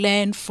to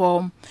learn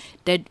from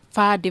the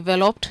far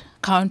developed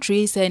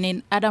countries and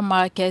in other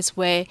markets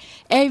where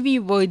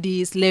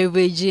everybody is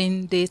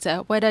leveraging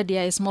data, whether they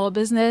are a small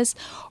business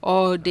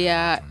or they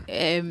are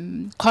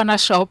corner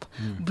shop,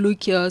 blue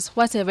kiosk,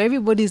 whatever.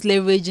 Everybody is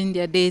leveraging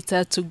their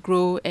data to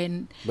grow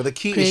and But the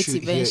key create issue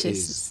here inventions.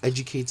 is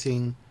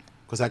educating,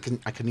 because I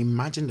can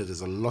imagine that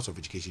there's a lot of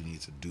education you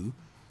need to do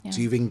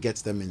to even get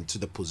them into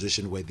the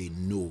position where they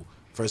know,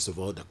 first of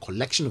all, the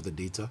collection of the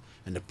data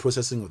and the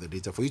processing of the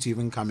data for you to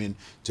even come in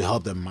to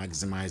help them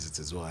maximize it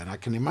as well. And I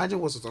can imagine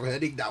what sort of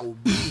headache that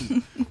would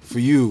be for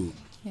you.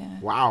 Yeah.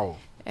 Wow.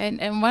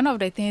 And one of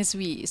the things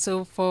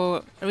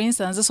for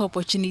instance, this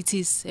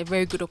opportunity is a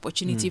very good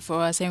opportunity for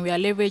us, and we are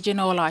leveraging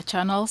all our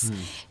channels,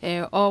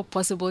 all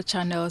possible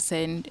channels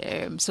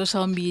and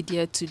social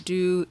media to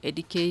do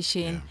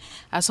education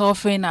as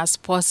often as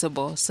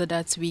possible so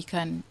that we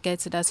can get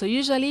to that. So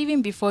usually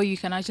even before you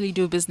can actually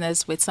do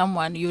business with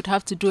someone, you'd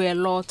have to do a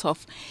lot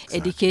of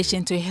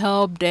education to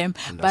help them.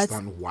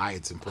 Understand why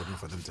it's important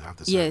for them to have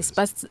the service. Yes,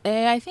 but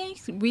I think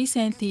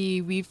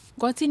recently we've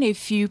gotten a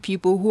few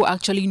people who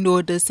actually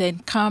know this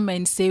and come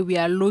and say we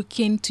are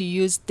looking to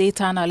use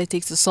data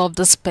analytics to solve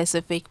this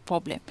specific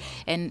problem.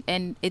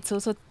 And it's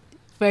also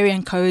very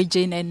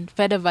encouraging and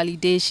further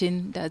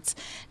validation that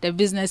the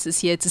business is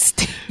here to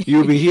stay.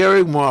 You'll be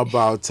hearing more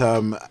about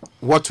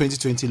what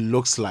 2020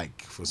 looks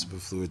like for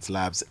Superfluid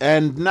Labs.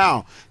 And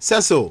now,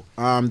 Cecil,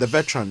 the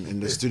veteran in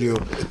the studio,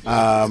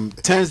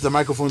 turns the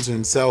microphone to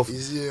himself.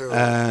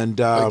 And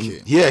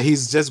yeah,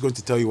 he's just going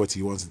to tell you what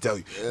he wants to tell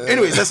you.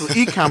 Anyway, Cecil,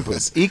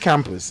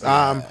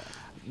 eCampus.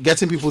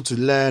 Getting people to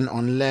learn,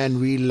 unlearn,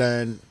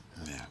 relearn.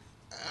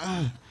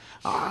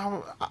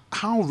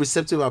 How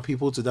receptive are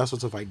people to that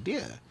sort of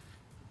idea?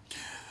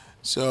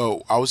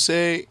 So I would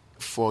say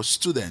for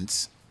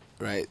students,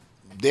 right,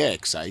 they're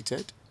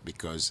excited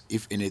because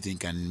if anything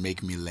can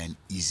make me learn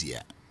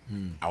easier.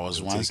 I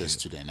was once a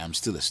student. I'm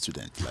still a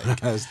student.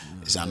 Like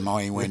it's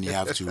annoying when you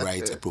have to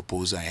write a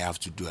proposal and you have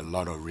to do a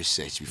lot of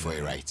research before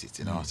you write it.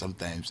 You know,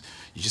 sometimes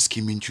you just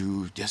came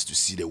into just to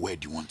see the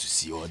word you want to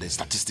see or the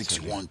statistics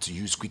you want to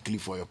use quickly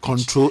for your pitch.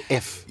 Control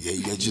F. Yeah,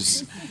 you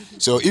just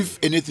so if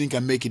anything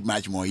can make it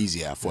much more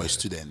easier for a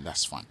student,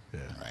 that's fun.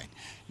 Right.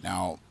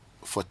 Now,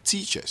 for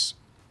teachers,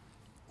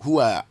 who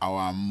are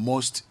our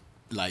most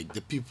like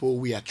the people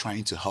we are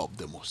trying to help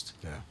the most.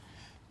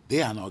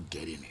 They are not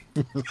getting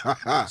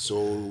it.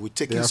 So we're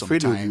taking some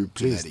time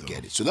to let it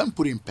get it. So let me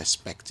put it in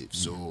perspective.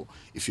 So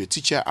if you're a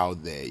teacher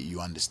out there,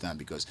 you understand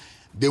because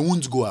they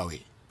won't go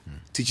away.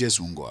 Teachers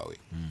won't go away.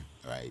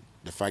 Right?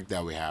 The fact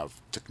that we have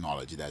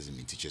technology doesn't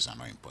mean teachers are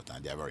not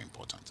important. They are very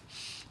important.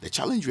 The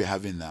challenge we're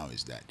having now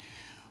is that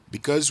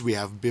because we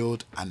have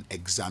built an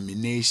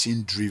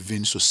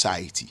examination-driven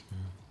society,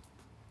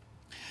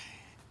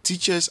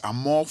 teachers are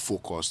more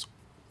focused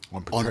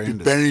on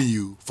preparing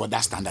you for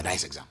that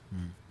standardized exam.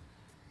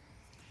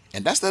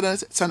 And that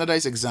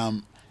standardized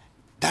exam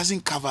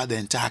doesn't cover the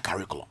entire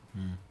curriculum.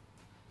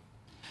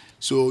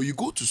 So you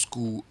go to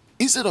school,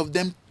 instead of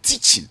them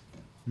teaching,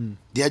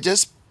 they are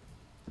just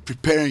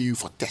preparing you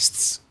for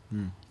tests.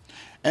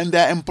 And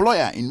their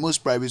employer, in most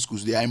private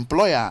schools, their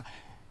employer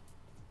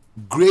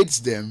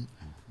grades them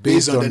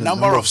based on the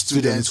number of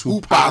students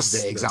who pass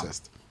the exam.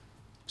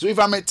 So if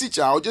I'm a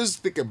teacher, I'll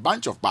just take a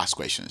bunch of past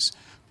questions,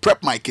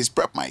 prep my case,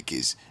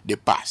 they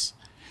pass.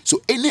 So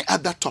any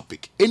other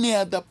topic, any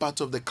other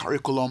part of the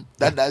curriculum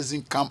that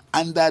doesn't come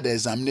under the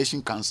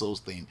examination council's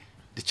thing,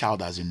 the child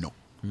doesn't know.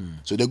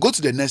 So they go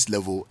to the next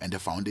level and the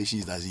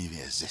foundations doesn't even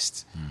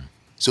exist.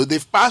 So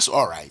they've passed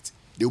all right,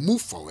 they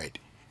move forward,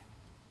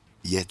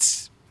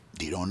 yet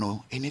they don't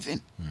know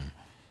anything.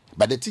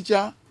 But the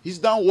teacher, he's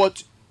done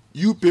what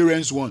you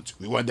parents want.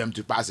 We want them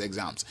to pass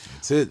exams.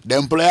 That's it. The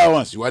employer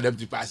wants, you want them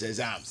to pass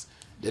exams.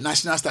 The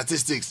national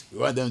statistics, we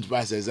want them to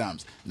pass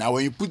exams. Now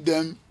when you put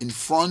them in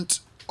front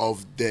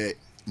of the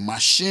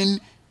machine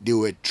they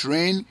were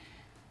trained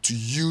to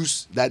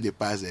use that they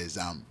pass the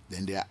exam,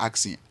 then they are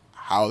asking,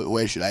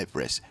 where should I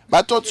press? But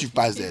I thought you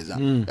passed the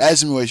exam.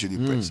 Ask me where should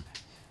you press?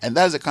 And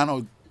that's the kind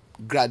of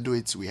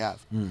graduates we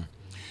have.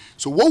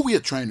 So what we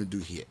are trying to do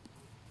here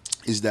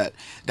is that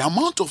the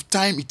amount of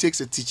time it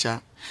takes a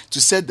teacher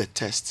to set the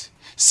test,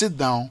 sit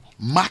down,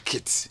 mark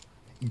it,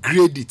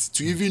 grade it,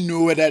 to even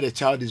know whether the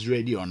child is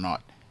ready or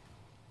not,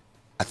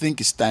 I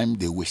think it's time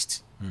they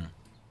waste.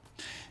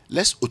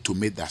 Let's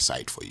automate that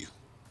side for you.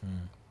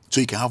 So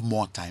you can have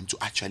more time to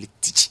actually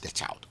teach the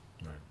child.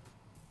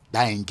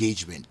 That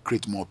engagement,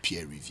 create more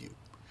peer review.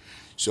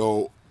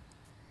 So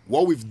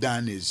what we've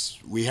done is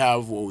we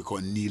have what we call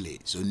Nile.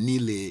 So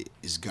Nile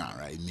is gone,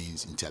 right? It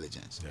means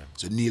intelligence. Yeah.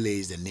 So Nile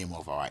is the name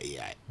of our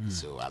AI.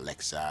 So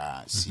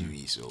Alexa,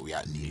 Siri, so we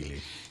have Nile.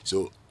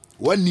 So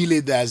what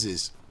Nile does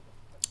is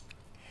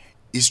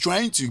it's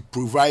trying to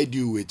provide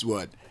you with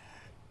what?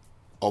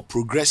 Or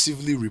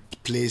progressively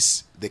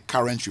replace the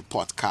current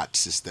report card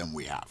system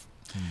we have.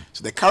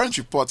 So the current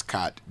report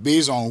card,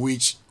 based on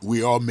which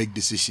we all make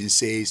decisions,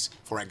 says,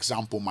 for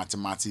example,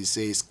 mathematics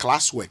says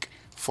classwork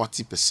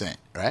 40%,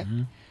 right?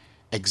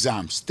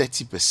 Exams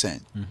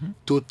 30%,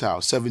 total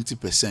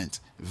 70%,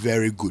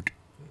 very good.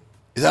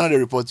 Is that not the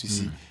report you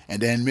see? And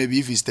then maybe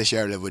if it's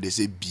tertiary level, they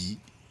say B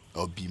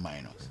or B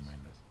minus.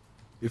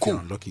 If Cool.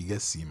 you're unlucky, you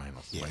get C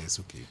minus. Yeah. But it's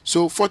okay.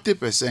 So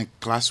 40%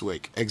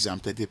 classwork,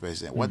 exam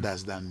 30%. What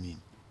does that mean?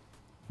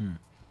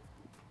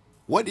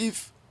 What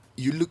if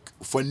you look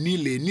for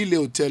Nile? Nile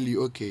will tell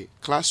you, okay,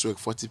 classwork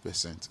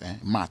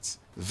 40%, maths,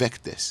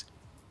 vectors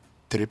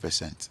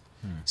 3%,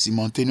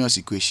 simultaneous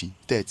equation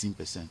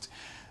 13%,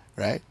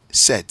 right?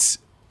 Sets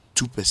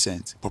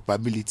 2%,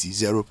 probability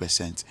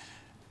 0%.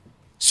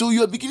 So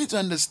you're beginning to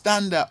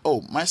understand that,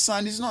 oh, my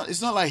son is not,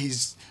 it's not like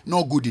he's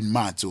not good in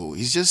math, or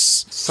he's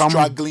just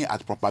struggling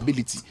at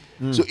probability.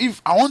 So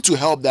if I want to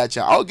help that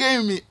child, I'll get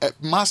him a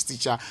math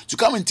teacher to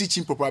come and teach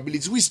him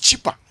probability, which is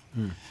cheaper.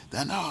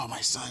 Then, oh,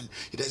 my son,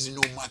 he doesn't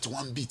know math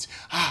one bit.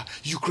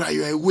 You cry,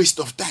 you're a waste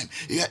of time.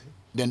 Yeah.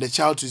 Then the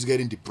child is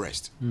getting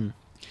depressed.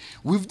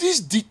 With this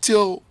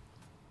detailed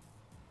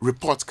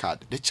report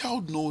card, the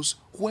child knows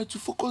where to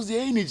focus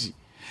their energy.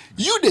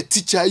 You, the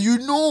teacher, you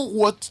know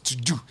what to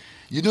do.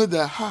 You know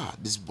that,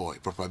 this boy,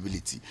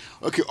 probability.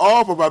 Okay,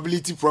 all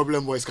probability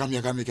problem boys, come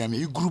here.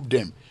 You group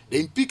them.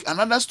 Then pick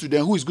another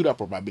student who is good at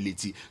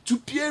probability to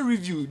peer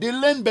review. They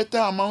learn better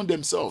among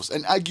themselves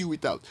and argue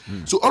it out.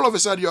 So all of a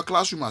sudden, your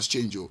classroom has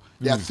changed.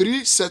 There are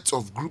 3 sets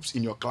of groups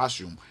in your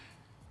classroom.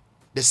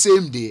 The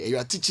same day, you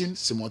are teaching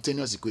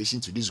simultaneous equation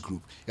to this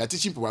group. You are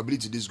teaching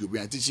probability to this group.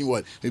 You are teaching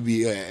what?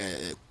 Maybe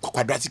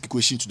quadratic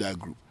equation to that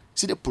group.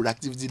 See the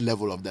productivity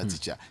level of that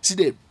teacher. See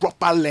the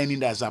proper learning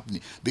that's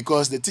happening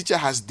because the teacher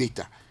has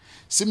data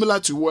similar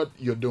to what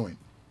you're doing.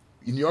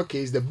 In your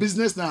case, the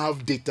business now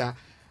have data,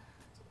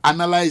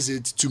 analyze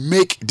it to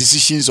make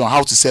decisions on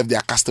how to serve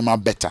their customer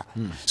better.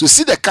 So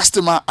see the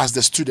customer as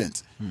the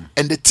student,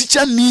 and the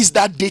teacher needs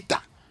that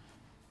data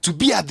to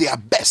be at their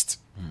best.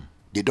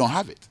 They don't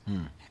have it,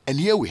 and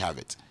here we have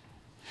it.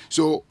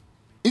 So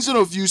instead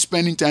of you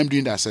spending time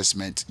doing the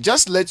assessment,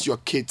 just let your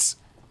kids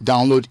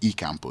download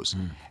eCampus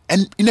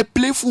and in a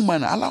playful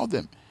manner allow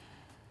them.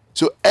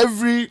 So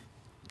every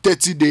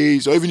 30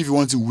 days, or even if you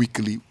want to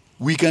weekly,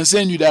 we can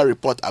send you that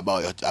report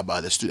about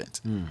the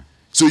student.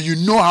 So you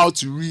know how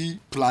to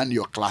replan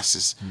your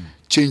classes,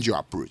 change your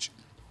approach.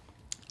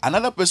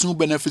 Another person who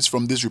benefits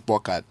from this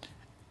report card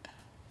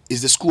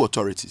is the school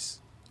authorities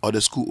or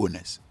the school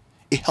owners.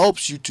 It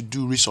helps you to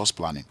do resource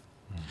planning.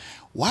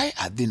 Why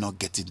are they not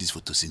getting this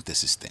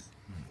photosynthesis thing?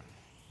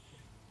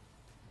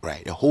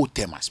 Right, the whole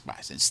term has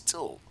passed and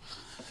still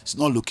it's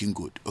not looking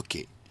good.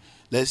 Okay,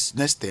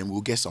 next time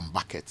we'll get some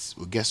buckets,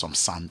 we'll get some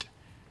sand,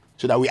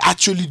 so that we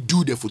actually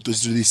do the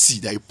photosynthesis. So they see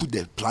that you put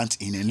the plant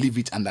in and leave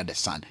it under the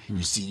sun.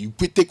 You see, you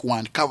take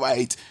one, cover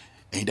it,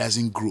 and it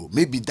doesn't grow.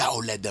 Maybe that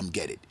will let them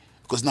get it,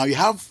 because now you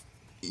have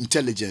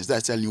intelligence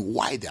that's telling you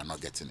why they are not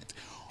getting it.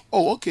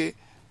 Oh, okay,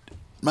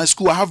 my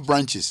school, I have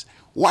branches.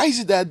 Why is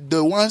it that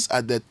the ones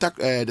at the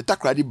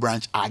Takrady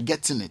branch are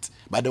getting it,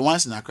 but the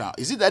ones in Accra?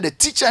 Is it that the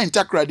teacher in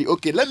Takrady,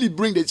 okay, let me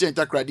bring the teacher in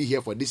Takrady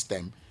here for this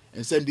time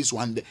and send this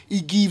one there.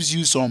 It gives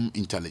you some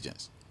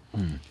intelligence.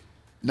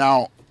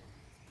 Now,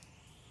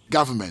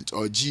 government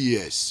or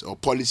GES or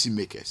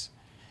policymakers,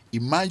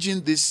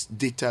 imagine this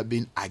data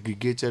being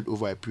aggregated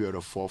over a period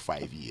of 4 or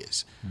 5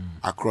 years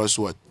across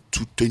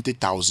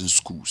 20,000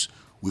 schools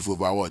with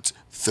over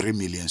 3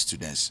 million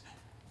students.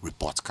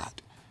 Report card.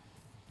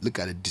 Look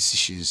at the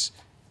decisions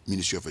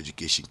Ministry of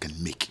Education can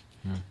make.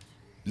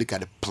 Look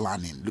at the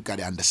planning. Look at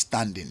the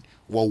understanding.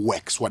 What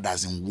works, what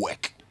doesn't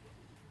work.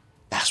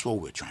 That's what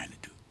we're trying to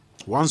do.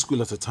 One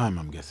school at a time,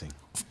 I'm guessing.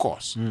 Of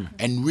course.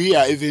 And we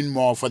are even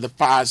more, for the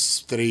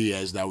past 3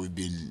 years that we've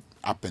been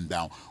up and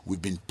down,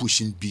 we've been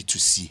pushing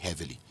B2C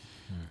heavily.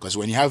 Because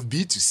when you have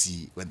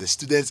B2C, when the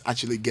students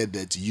actually get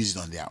there to use it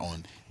on their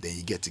own, then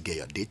you get to get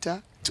your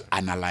data, to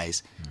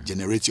analyze,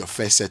 generate your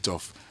first set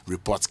of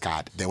report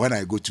card. Then when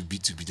I go to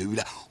B2B, they'll be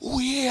like, oh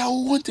yeah, I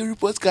want a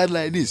report card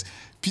like this.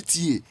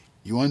 PTA,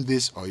 you want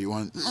this or you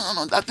want,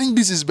 no, I think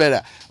this is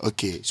better.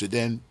 Okay, so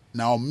then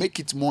now make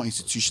it more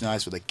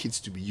institutionalized for the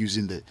kids to be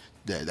using the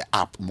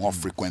app more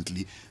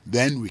frequently.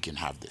 Then we can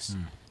have this.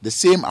 The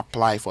same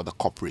apply for the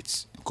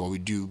corporates, because we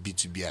do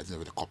B2B as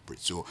with the corporate.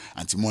 So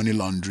anti-money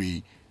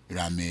laundering,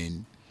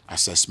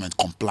 assessment,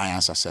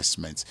 compliance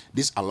assessments.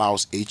 This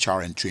allows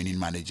HR and training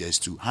managers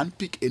to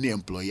handpick any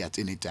employee at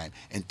any time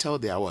and tell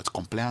their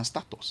compliance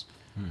status.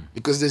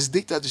 Because there's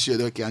data to show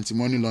that, okay,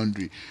 anti-money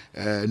laundering,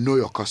 know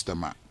your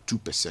customer,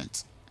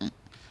 2%.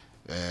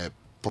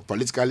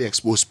 Politically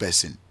exposed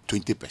person,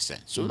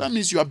 20%. So that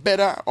means you are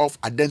better off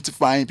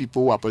identifying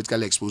people who are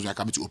politically exposed when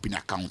coming to open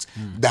accounts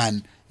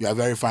than you are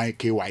verifying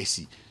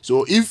KYC.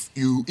 So if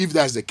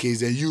that's the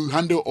case, then you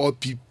handle all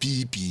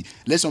PPP,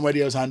 let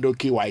somebody else handle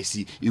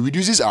KYC. It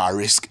reduces our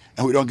risk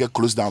and we don't get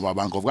closed down by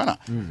Bank of Ghana.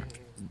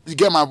 You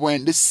get my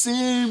point? The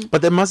same.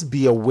 But there must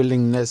be a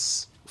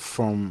willingness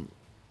from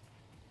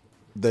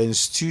the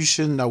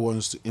institution that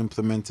wants to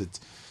implement it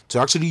to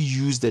actually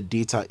use the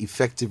data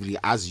effectively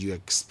as you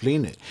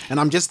explain it. And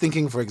I'm just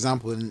thinking, for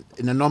example, in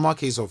a normal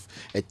case of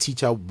a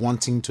teacher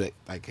wanting to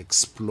like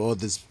explore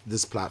this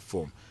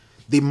platform,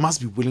 they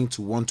must be willing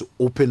to want to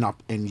open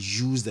up and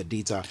use the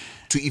data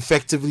to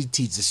effectively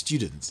teach the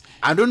students.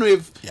 I don't know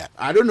if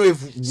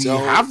we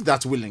have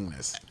that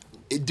willingness.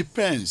 It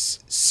depends.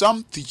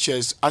 Some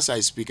teachers, as I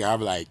speak, I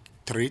have like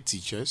 3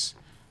 teachers.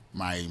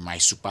 My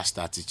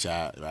superstar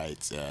teacher,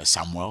 right,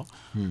 Samuel,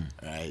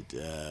 right,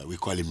 we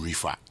call him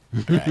Rifa,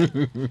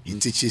 right? He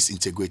teaches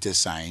integrated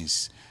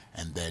science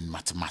and then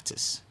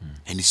mathematics,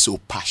 and he's so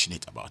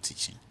passionate about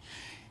teaching.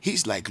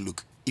 He's like,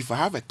 look, if I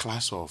have a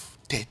class of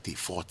 30,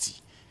 40,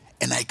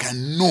 and I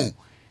can know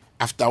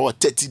after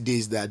 30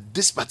 days that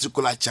this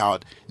particular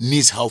child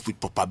needs help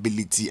with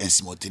probability and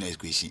simultaneous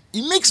equation,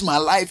 it makes my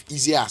life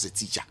easier as a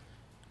teacher.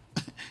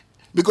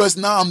 Because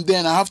now I'm there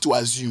and I have to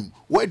assume,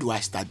 where do I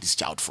start this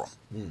child from?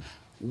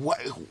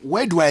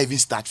 Where do I even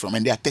start from?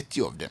 And there are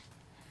 30 of them.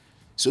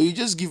 So you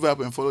just give up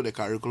and follow the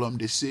curriculum.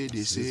 They say,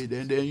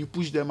 then you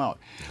push them out.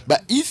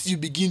 But if you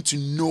begin to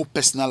know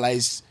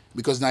personalized,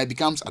 because now it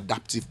becomes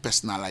adaptive,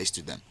 personalized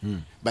to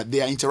them. But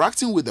they are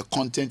interacting with the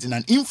content in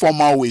an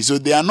informal way, so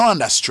they are not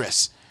under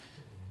stress.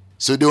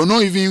 So they will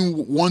not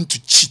even want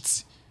to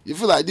cheat. You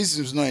feel like this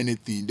is not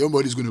anything.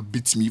 Nobody's going to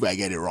beat me if I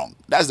get it wrong.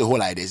 That's the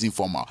whole idea. It's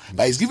informal.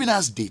 But it's giving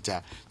us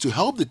data to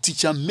help the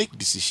teacher make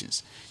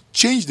decisions,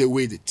 change the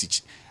way they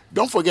teach.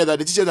 Don't forget that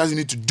the teacher doesn't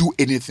need to do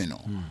anything.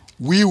 No.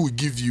 We will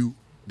give you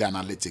the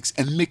analytics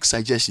and make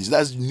suggestions.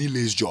 That's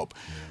Nile's job.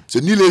 So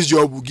Nile's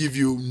job will give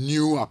you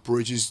new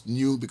approaches,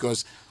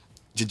 because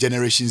the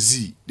Generation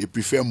Z, they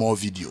prefer more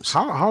videos.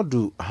 How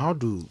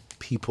do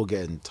people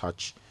get in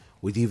touch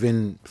with,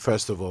 even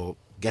first of all,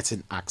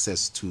 getting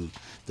access to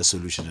the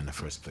solution in the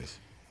first place?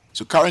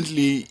 So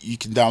currently you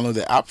can download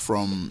the app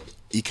from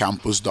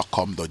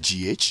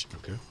ecampus.com.gh,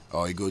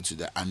 or you go to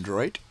the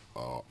Android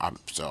or App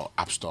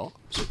Store.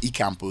 So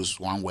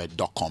ecampus, one word,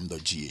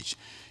 .com.gh.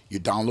 You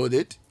download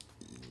it.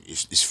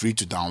 It's free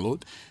to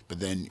download, but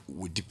then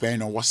would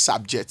depend on what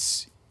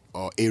subjects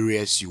or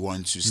areas you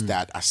want to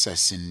start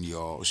assessing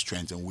your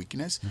strength and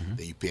weakness,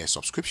 then you pay a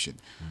subscription.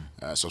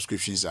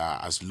 Subscriptions are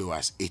as low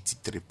as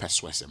 83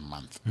 pesos a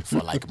month for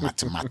like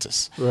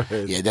mathematics. Right.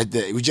 Yeah,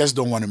 we just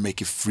don't want to make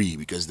it free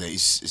because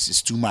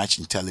it's too much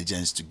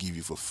intelligence to give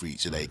you for free,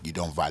 so that you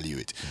don't value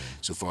it.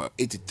 So for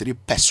 83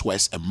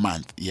 pesos a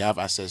month, you have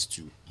access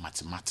to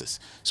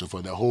mathematics. So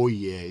for the whole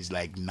year, it's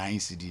like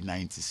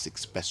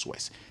 96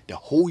 pesos. The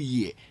whole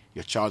year,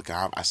 your child can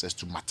have access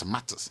to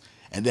mathematics.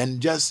 And then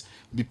just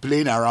be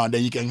playing around.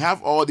 Then you can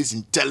have all this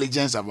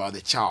intelligence about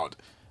the child.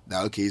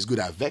 That, okay, he's good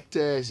at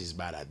vectors, he's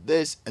bad at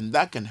this. And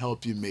that can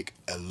help you make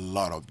a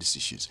lot of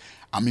decisions.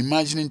 I'm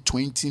imagining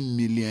 20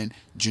 million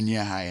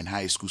junior high and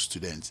high school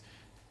students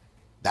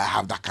that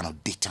have that kind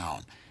of data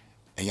on.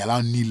 And you allow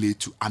Nile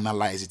to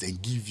analyze it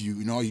and give you,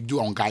 you do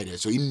unguided.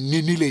 So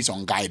Nile is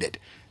unguided.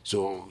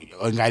 So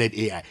unguided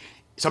AI.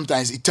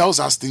 Sometimes it tells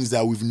us things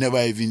that we've never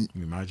even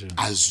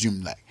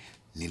assumed, like,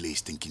 Nile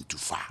is thinking too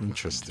far.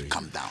 Interesting.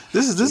 Calm down.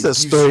 This is a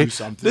story.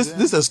 This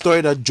is a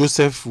story that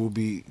Joseph will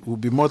be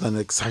more than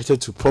excited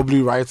to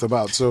probably write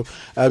about. So,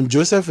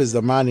 Joseph is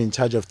the man in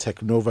charge of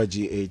Technova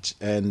GH,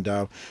 and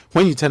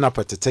when you turn up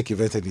at a tech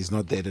event and he's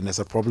not there, then there's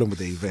a problem with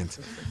the event.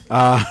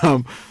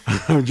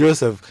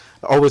 Joseph,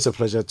 always a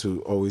pleasure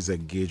to always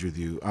engage with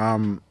you.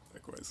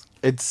 Likewise.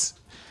 It's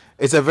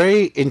a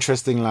very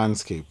interesting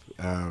landscape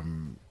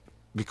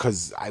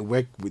because I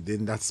work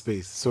within that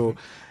space. So.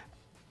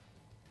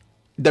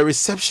 The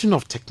reception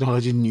of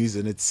technology news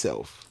in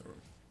itself,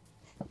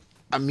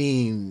 I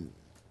mean,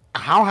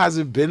 how has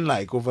it been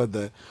like over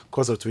the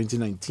course of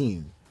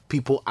 2019?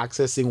 People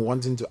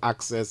wanting to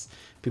access,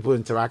 people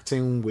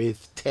interacting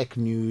with tech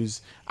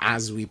news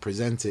as we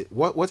present it.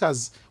 What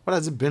has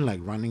it been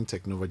like running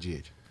Technova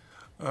GH?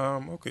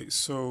 Okay,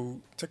 so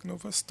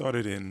Technova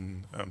started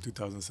in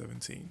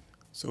 2017,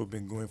 so we've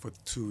been going for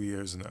 2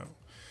 years now.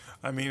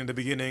 I mean, in the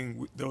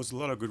beginning, there was a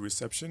lot of good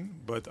reception,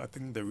 but I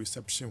think the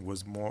reception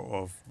was more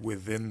of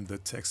within the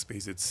tech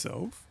space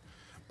itself.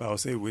 But I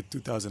would say with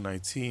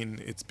 2019,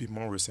 it's been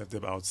more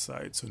receptive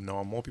outside. So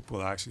now more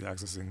people are actually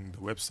accessing the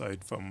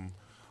website from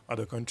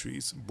other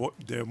countries, but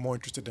they're more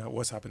interested in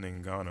what's happening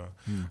in Ghana.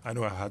 I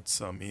know I had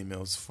some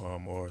emails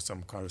or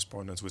some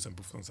correspondence with some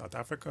people from South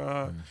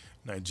Africa,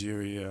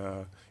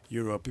 Nigeria,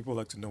 Europe. People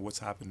like to know what's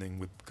happening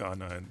with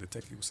Ghana and the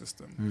tech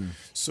ecosystem.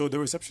 So the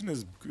reception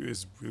is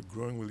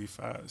growing really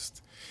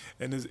fast.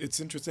 And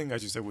it's interesting,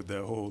 as you said, with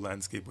the whole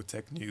landscape with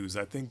tech news.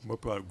 I think more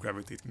people are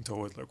gravitating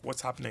towards like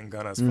what's happening in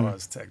Ghana as far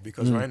as tech,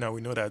 because right now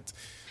we know that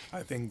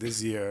I think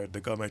this year the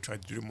government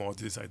tried to do more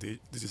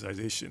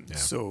digitization.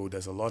 So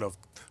there's a lot of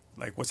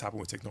like what's happening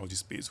with technology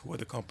space. Who are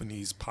the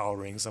companies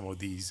powering some of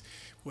these,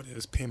 whether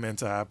it's payment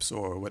apps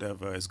or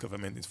whatever is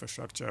government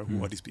infrastructure?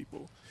 Who are these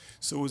people?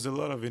 So there's a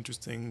lot of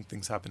interesting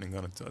things happening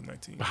on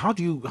 2019. How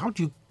do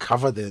you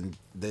cover the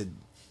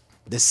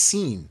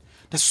scene?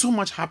 There's so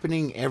much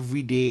happening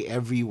every day,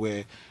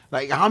 everywhere.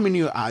 Like, how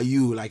many are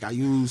you? Like, are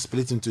you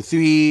split into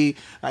 3?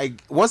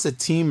 Like, what's the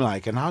team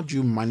like, and how do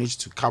you manage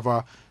to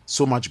cover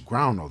so much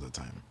ground all the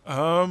time?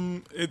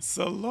 It's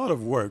a lot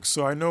of work.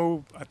 So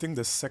I think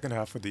the second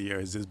half of the year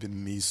has just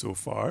been me so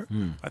far.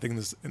 I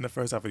think in the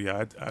first half of the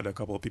year, I had a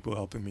couple of people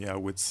helping me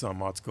out with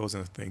some articles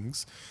and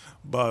things.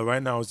 But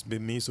right now, it's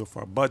been me so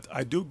far. But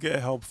I do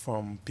get help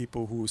from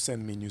people who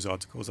send me news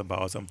articles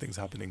about some things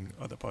happening in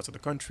other parts of the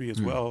country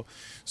as well.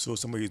 So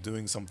somebody's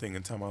doing something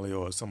in Tamale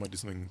or somebody doing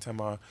something in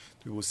Tema,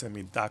 people send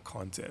me that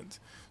content.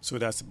 So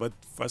but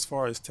as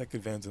far as tech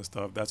events and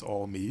stuff, that's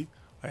all me.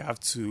 I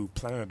have to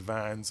plan in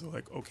advance,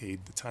 like, okay,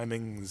 the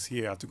timing is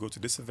here. I have to go to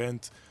this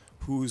event.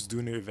 Who's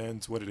doing the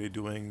event? What are they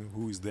doing?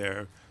 Who is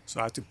there? So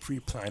I have to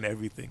pre-plan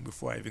everything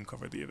before I even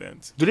cover the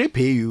event. Do they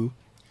pay you?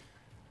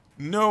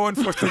 No,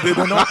 unfortunately,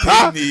 they do not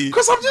pay me.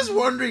 Because I'm just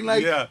wondering,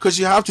 like, Yeah. because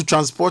you have to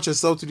transport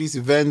yourself to these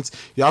events,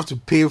 you have to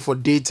pay for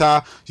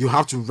data, you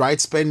have to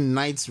spend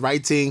nights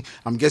writing.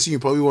 I'm guessing you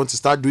probably want to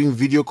start doing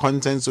video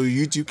content so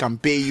YouTube can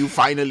pay you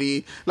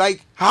finally.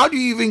 Like, how do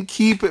you even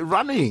keep it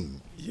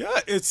running?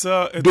 Yeah, it's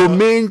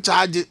Domain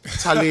charges,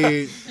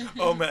 Charlie.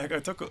 Oh man, I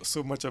talk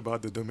so much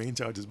about the domain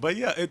charges, but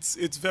yeah, it's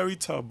very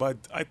tough. But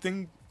I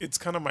think it's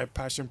kind of my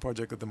passion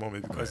project at the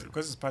moment because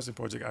it's a passion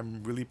project.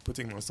 I'm really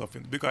putting myself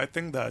in because I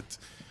think that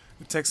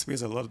the tech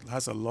space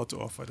has a lot to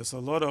offer. There's a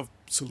lot of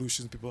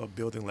solutions people are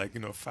building, like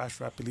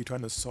fast, rapidly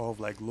trying to solve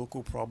like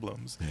local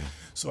problems. Yeah.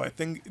 So I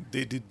think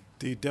they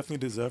definitely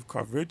deserve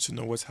coverage to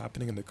know what's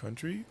happening in the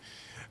country.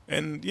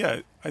 And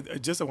yeah, I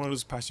just one of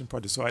those passion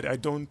projects. So I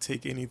don't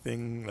take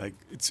anything like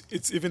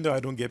it's even though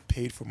I don't get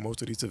paid for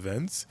most of these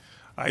events,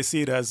 I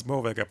see it as more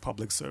of like a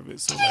public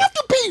service. So I have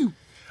to pay you.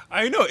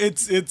 I know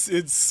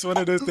it's one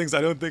of those things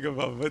I don't think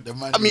about. But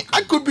I mean,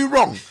 I could be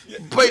wrong,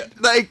 but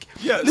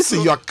listen,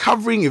 so, you are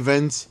covering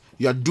events,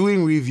 you are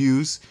doing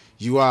reviews,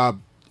 you are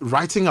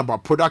writing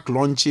about product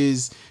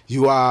launches,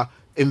 you are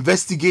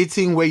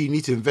investigating where you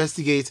need to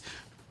investigate.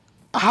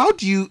 How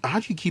do you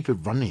keep it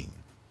running?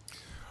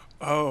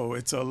 Oh,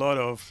 it's a lot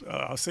of,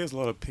 I'll say it's a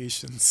lot of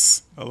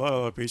patience. A lot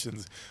of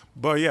patience.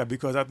 But yeah,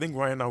 because I think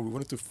right now we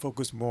wanted to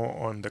focus more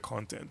on the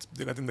content.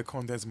 I think the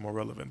content is more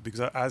relevant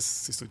because as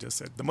Sister just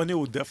said, the money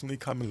will definitely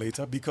come in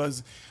later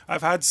because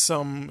I've had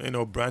some,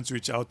 brands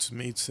reach out to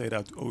me to say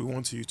that, we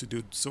want you to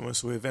do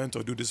so-and-so event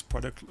or do this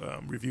product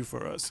review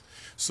for us.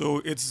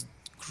 So it's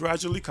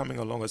gradually coming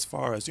along as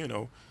far as,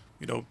 people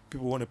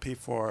want to pay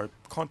for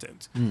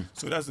content.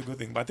 So that's the good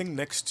thing. But I think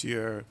next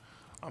year,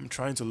 I'm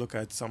trying to look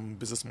at some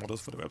business models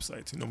for the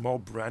website. More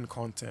brand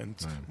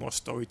content, more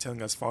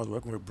storytelling as far as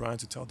working with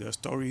brands to tell their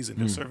stories and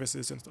their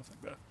services and stuff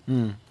like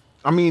that.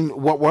 I mean,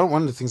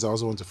 one of the things I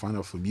also want to find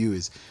out from you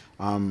is,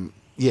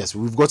 yes,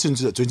 we've gotten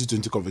into the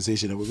 2020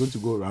 conversation and we're going to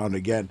go around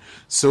again.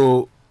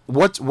 So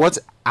what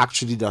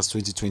actually does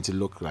 2020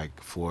 look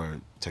like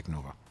for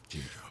Technova?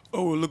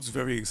 Oh, it looks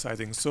very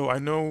exciting. So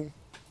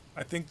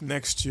I think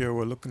next year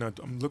I'm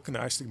looking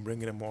at actually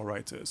bringing in more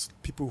writers,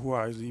 people who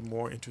are actually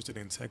more interested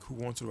in tech, who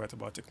want to write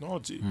about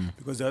technology.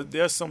 Because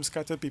there are some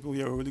scattered people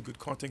here who are really good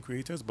content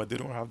creators, but they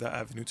don't have that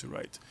avenue to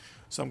write.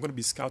 So I'm going to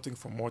be scouting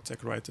for more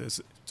tech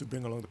writers to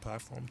bring along the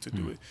platform to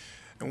do it.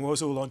 And we're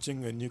also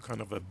launching a new kind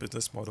of a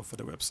business model for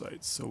the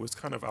website. So it's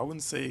kind of, I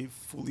wouldn't say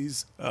fully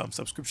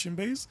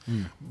subscription-based,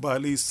 but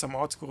at least some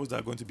articles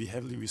that are going to be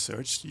heavily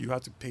researched, you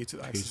have to pay to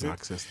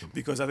access them.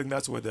 Because I think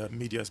that's where the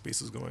media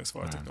space is going as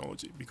far as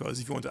technology. Because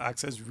if you want to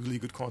access really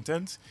good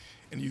content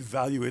and you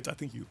value it, I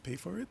think you pay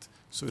for it.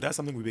 So that's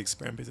something we'll be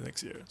experimenting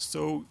next year.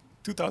 So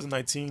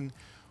 2019,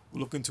 we're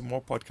looking to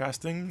more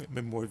podcasting,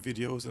 maybe more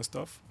videos and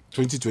stuff.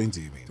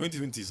 2020, you mean?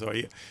 2020,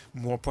 sorry.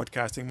 More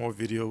podcasting, more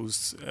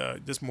videos,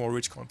 just more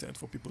rich content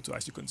for people to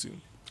actually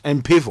consume.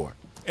 And pay for.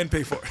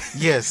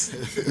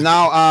 Yes.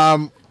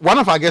 Now, one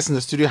of our guests in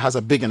the studio has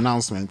a big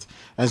announcement,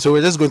 and so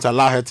we're just going to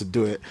allow her to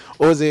do it.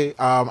 Oze,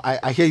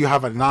 I hear you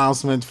have an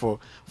announcement for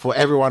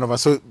every one of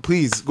us, so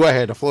please, go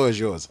ahead. The floor is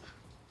yours.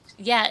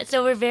 Yeah,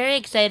 so we're very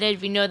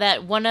excited. We know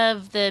that one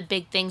of the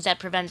big things that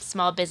prevents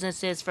small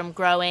businesses from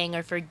growing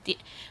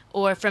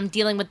or from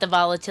dealing with the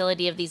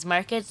volatility of these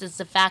markets is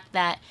the fact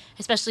that,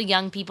 especially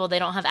young people, they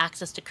don't have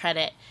access to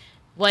credit.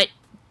 What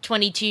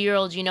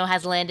 22-year-old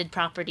has landed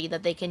property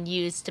that they can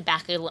use to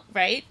back it,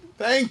 right?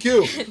 Thank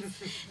you.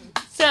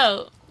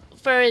 So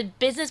for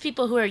business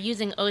people who are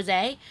using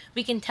Oze,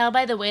 we can tell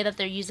by the way that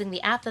they're using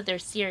the app that they're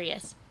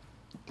serious,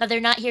 that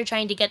they're not here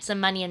trying to get some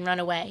money and run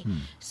away.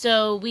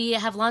 So we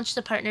have launched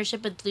a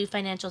partnership with Blue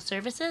Financial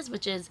Services,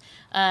 which is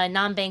a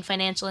non-bank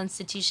financial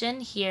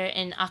institution here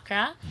in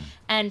Accra.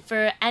 And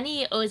for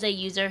any OZE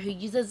user who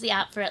uses the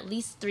app for at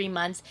least 3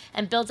 months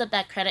and builds up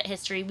that credit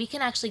history, we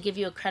can actually give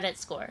you a credit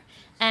score.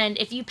 And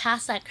if you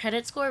pass that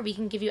credit score, we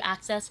can give you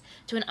access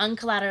to an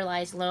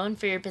uncollateralized loan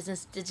for your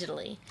business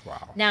digitally.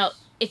 Wow. Now,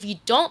 if you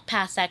don't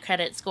pass that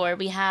credit score,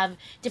 we have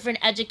different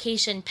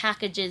education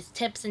packages,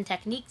 tips, and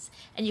techniques,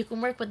 and you can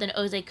work with an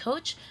OZE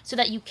coach so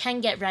that you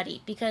can get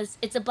ready, because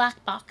it's a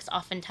black box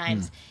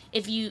oftentimes.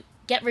 If you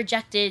get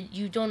rejected,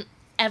 you don't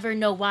ever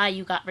know why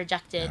you got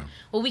rejected. Yeah.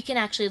 Well, we can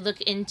actually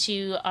look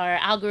into our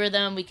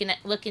algorithm, we can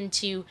look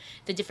into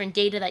the different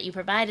data that you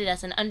provided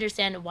us and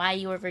understand why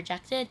you were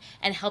rejected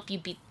and help you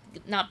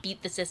not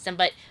beat the system,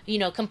 but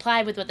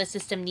comply with what the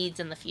system needs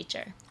in the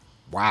future.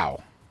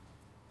 Wow.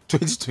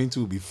 2020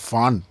 will be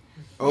fun.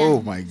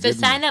 Oh my goodness.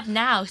 So sign up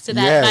now so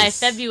that by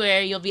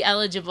February you'll be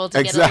eligible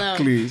to get a loan.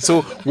 Exactly.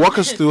 So walk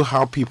us through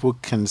how people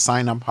can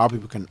sign up, how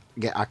people can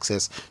get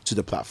access to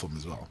the platform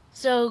as well.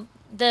 So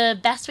the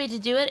best way to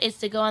do it is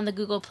to go on the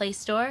Google Play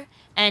Store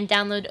and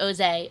download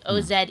OZE,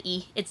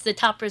 O-Z-E. It's the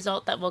top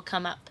result that will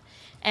come up.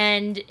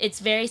 And it's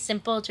very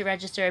simple to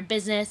register a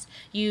business.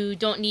 You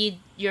don't need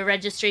your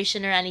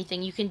registration or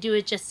anything. You can do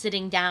it just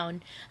sitting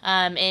down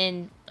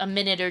in a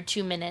minute or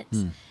 2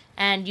 minutes.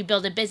 And you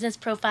build a business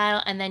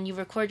profile, and then you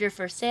record your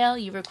first sale,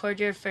 you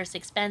record your first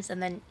expense,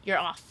 and then you're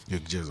off. You're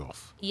just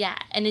off. Yeah,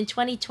 and in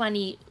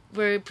 2020,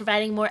 we're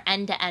providing more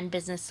end-to-end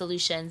business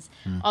solutions.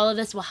 All of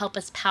this will help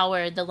us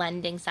power the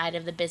lending side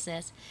of the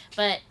business.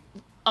 But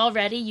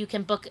already, you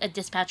can book a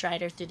dispatch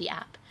rider through the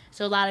app.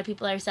 So a lot of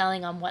people are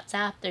selling on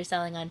WhatsApp, they're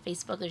selling on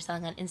Facebook, they're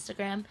selling on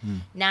Instagram.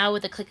 Now,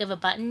 with a click of a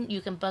button,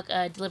 you can book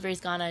a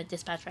Delivery's Ghana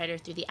dispatch rider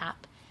through the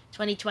app.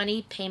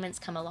 2020, payments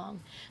come along.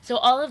 So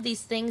all of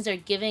these things are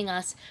giving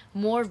us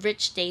more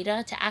rich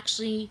data to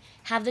actually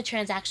have the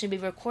transaction be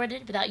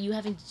recorded without you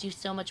having to do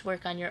so much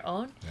work on your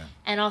own. Yeah.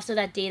 And also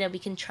that data, we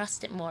can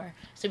trust it more.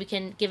 So we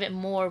can give it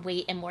more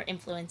weight and more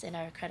influence in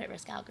our credit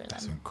risk algorithm.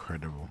 That's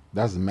incredible.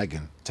 That's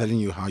Megan telling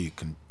you how you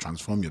can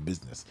transform your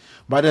business.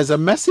 But there's a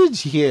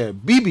message here.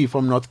 Bibi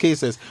from North K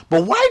says,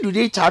 but why do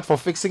they charge for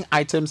fixing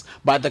items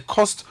by the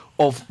cost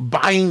of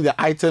buying the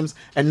items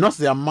and not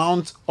the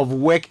amount of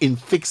work in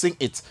fixing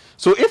it?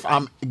 So if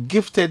I'm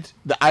gifted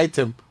the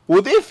item,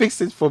 will they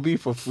fix it for me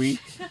for free?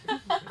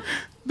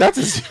 That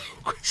is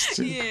your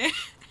question. Yeah.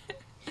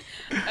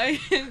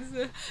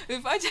 So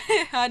we've actually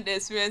had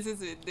experiences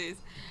with this.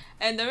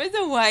 And the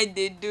reason why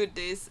they do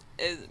this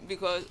is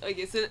because,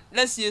 okay, so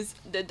let's use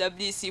the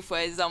WC for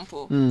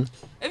example.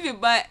 If you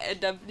buy a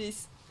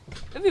WC,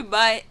 a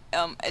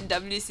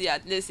WC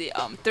at, let's say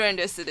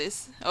 300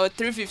 cedis or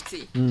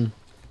 350,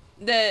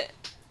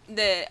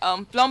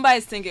 the plumber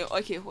is thinking,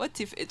 okay, what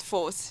if it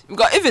falls?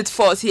 Because if it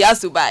falls, he has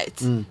to buy it.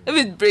 If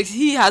it breaks,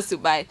 he has to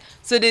buy it.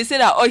 So they say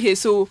that, okay,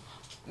 so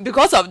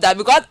because of that,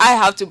 because I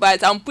have to buy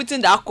it, I'm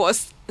putting that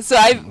cost. So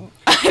I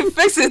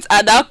fix it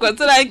at that cost,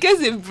 so that in case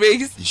it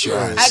breaks,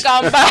 I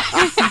can buy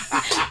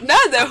it.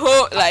 That's the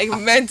whole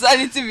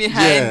mentality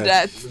behind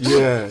that.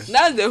 Yeah.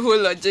 That's the whole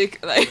logic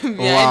behind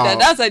that.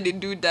 That's why they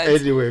do that.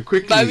 Anyway,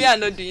 quickly. But we are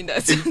not doing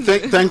that.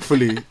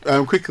 Thankfully,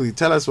 quickly,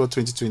 tell us what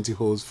 2020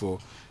 holds for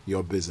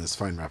your business.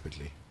 Fine,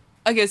 rapidly.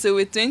 Okay, so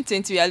with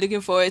 2020, we are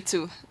looking forward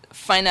to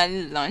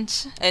finally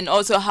launch and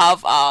also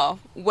have our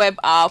web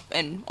app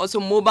and also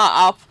mobile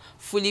app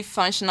fully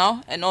functional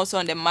and also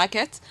on the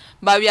market.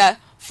 But we are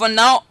for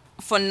now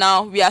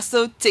we are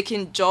still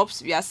taking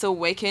jobs, we are still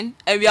working,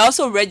 and we are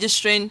also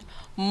registering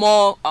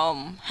more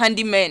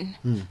handymen.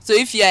 So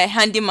if you are a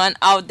handyman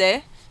out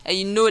there and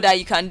you know that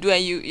you can do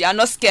and you are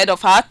not scared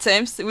of hard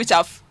terms, which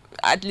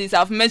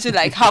I've mentioned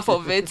half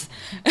of it,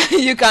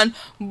 you can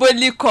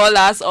boldly call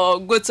us or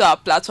go to our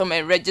platform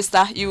and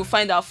register. You will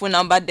find our phone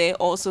number there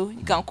also.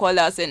 You can call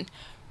us and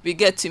we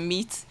get to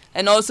meet.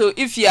 And also,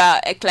 if you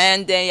are a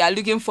client then you are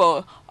looking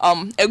for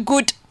a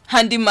good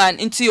handyman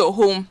into your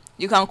home,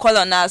 you can call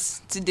on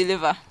us to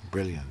deliver.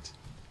 Brilliant.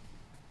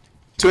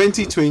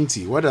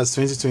 2020, what does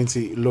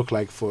 2020 look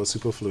like for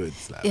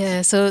Superfluid Labs?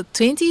 Yeah, so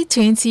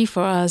 2020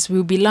 for us,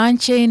 we'll be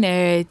launching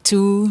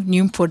 2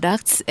 new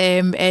products,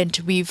 and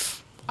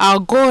our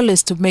goal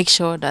is to make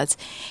sure that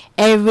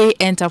every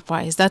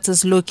enterprise that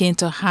is looking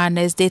to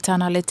harness data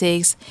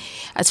analytics,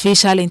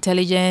 artificial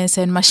intelligence,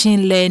 and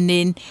machine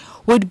learning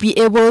would be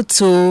able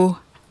to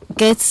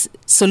get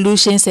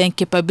solutions and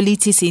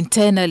capabilities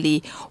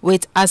internally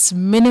with as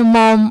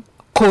minimum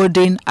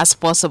coding as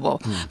possible,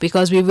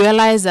 because we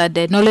realize that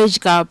the knowledge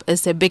gap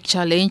is a big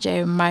challenge.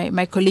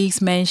 My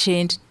colleagues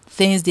mentioned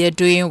things they're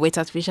doing with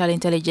artificial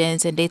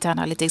intelligence and data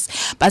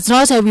analytics, but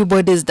not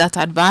everybody is that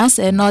advanced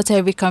and not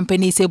every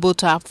company is able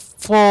to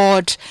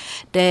afford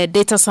the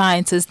data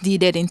scientists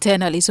needed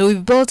internally. So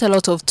we've built a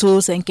lot of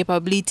tools and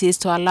capabilities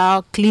to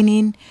allow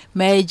cleaning,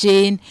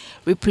 merging,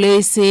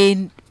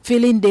 replacing,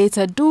 filling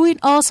data, doing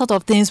all sorts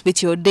of things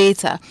with your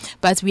data,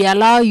 but we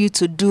allow you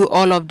to do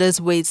all of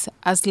this with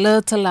as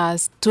little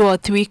as 2 or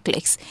 3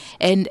 clicks,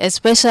 and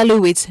especially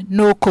with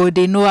no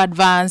coding, no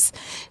advanced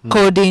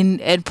coding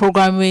and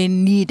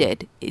programming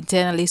needed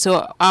internally.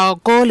 So our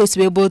goal is to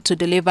be able to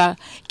deliver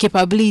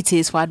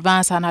capabilities for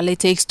advanced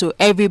analytics to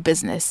every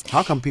business.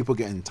 How can people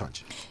get in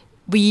touch?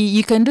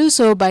 You can do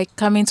so by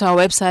coming to our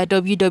website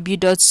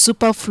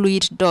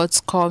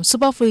www.superfluid.com.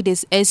 Superfluid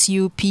is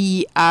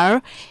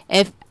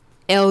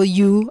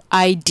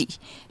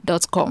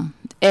superfluid.com.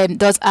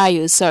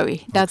 .io,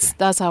 sorry.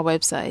 That's our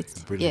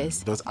website.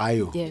 Brilliant. Yes.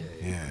 .io. Yeah.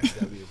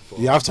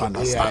 You have to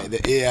understand.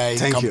 The AI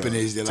Thank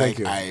companies, you. they Thank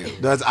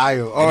like you. IO.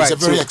 .io. All right. It's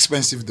a very so,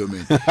 expensive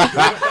domain.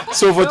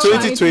 so for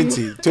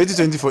 2020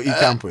 for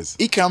eCampus.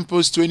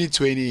 eCampus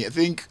 2020, I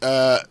think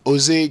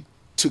Jose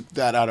took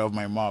that out of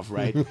my mouth,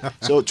 right?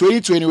 So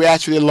 2020, we're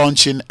actually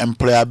launching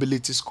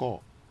employability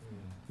score.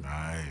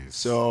 Nice.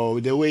 So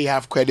the way you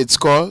have credit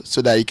score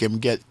so that you can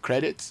get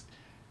credits,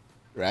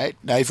 right?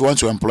 Now, if you want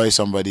to employ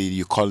somebody,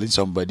 you calling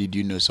somebody, do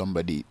you know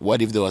somebody?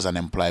 What if there was an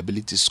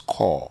employability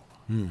score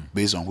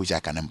based on which I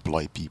can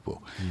employ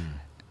people?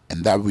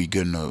 And that we're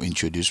going to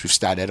introduce. We've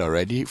started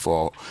already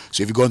so if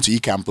you go into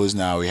eCampus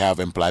now, we have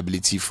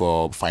employability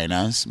for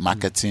finance,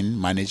 marketing,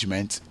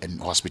 management, and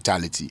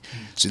hospitality.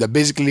 So they're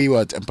basically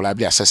what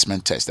employability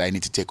assessment tests that I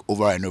need to take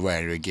over and over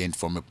and again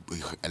from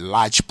a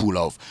large pool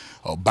of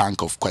or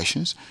bank of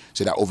questions,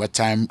 so that over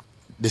time,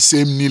 the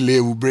same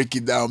Nile will break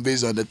it down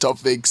based on the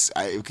topics.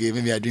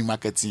 Maybe you're doing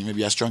marketing, maybe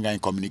you're stronger in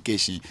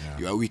communication,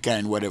 you are weaker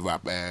in whatever,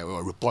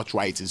 or report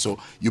writing. So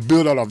you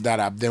build all of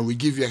that up, then we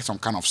give you some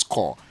kind of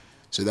score.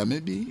 So that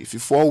maybe if you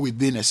fall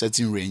within a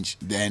certain range,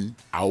 then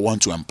I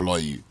want to employ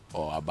you,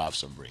 or above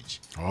some range.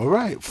 All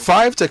right.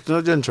 5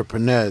 technology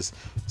entrepreneurs,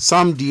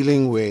 some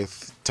dealing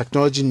with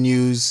technology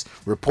news,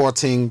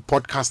 reporting,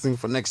 podcasting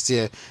for next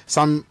year,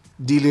 some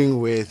dealing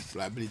with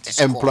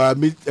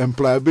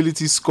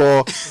employability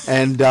score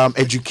and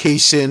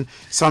education,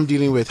 some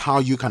dealing with how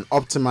you can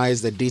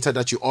optimize the data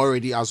that you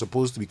already are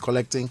supposed to be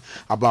collecting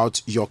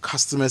about your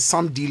customers,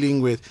 some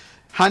dealing with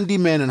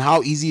handymen and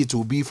how easy it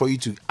will be for you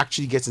to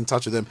actually get in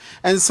touch with them,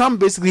 and some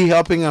basically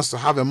helping us to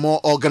have a more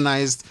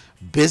organized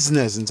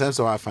business in terms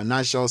of our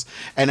financials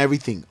and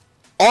everything.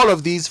 All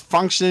of these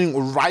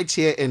functioning right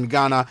here in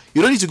Ghana.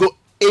 You don't need to go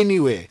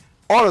anywhere.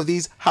 All of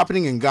these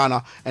happening in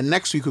Ghana, and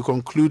next week we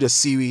conclude a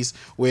series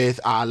with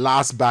our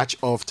last batch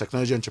of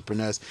technology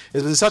entrepreneurs.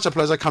 It's been such a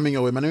pleasure coming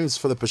your way. My name is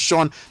Philip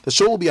Ashon. The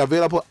show will be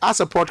available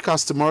as a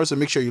podcast tomorrow, so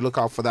make sure you look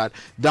out for that.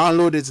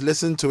 Download it,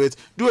 listen to it,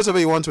 do whatever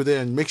you want with it,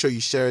 and make sure you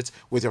share it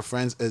with your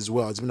friends as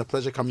well. It's been a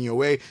pleasure coming your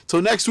way.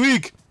 Till next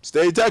week,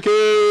 stay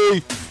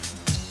techy!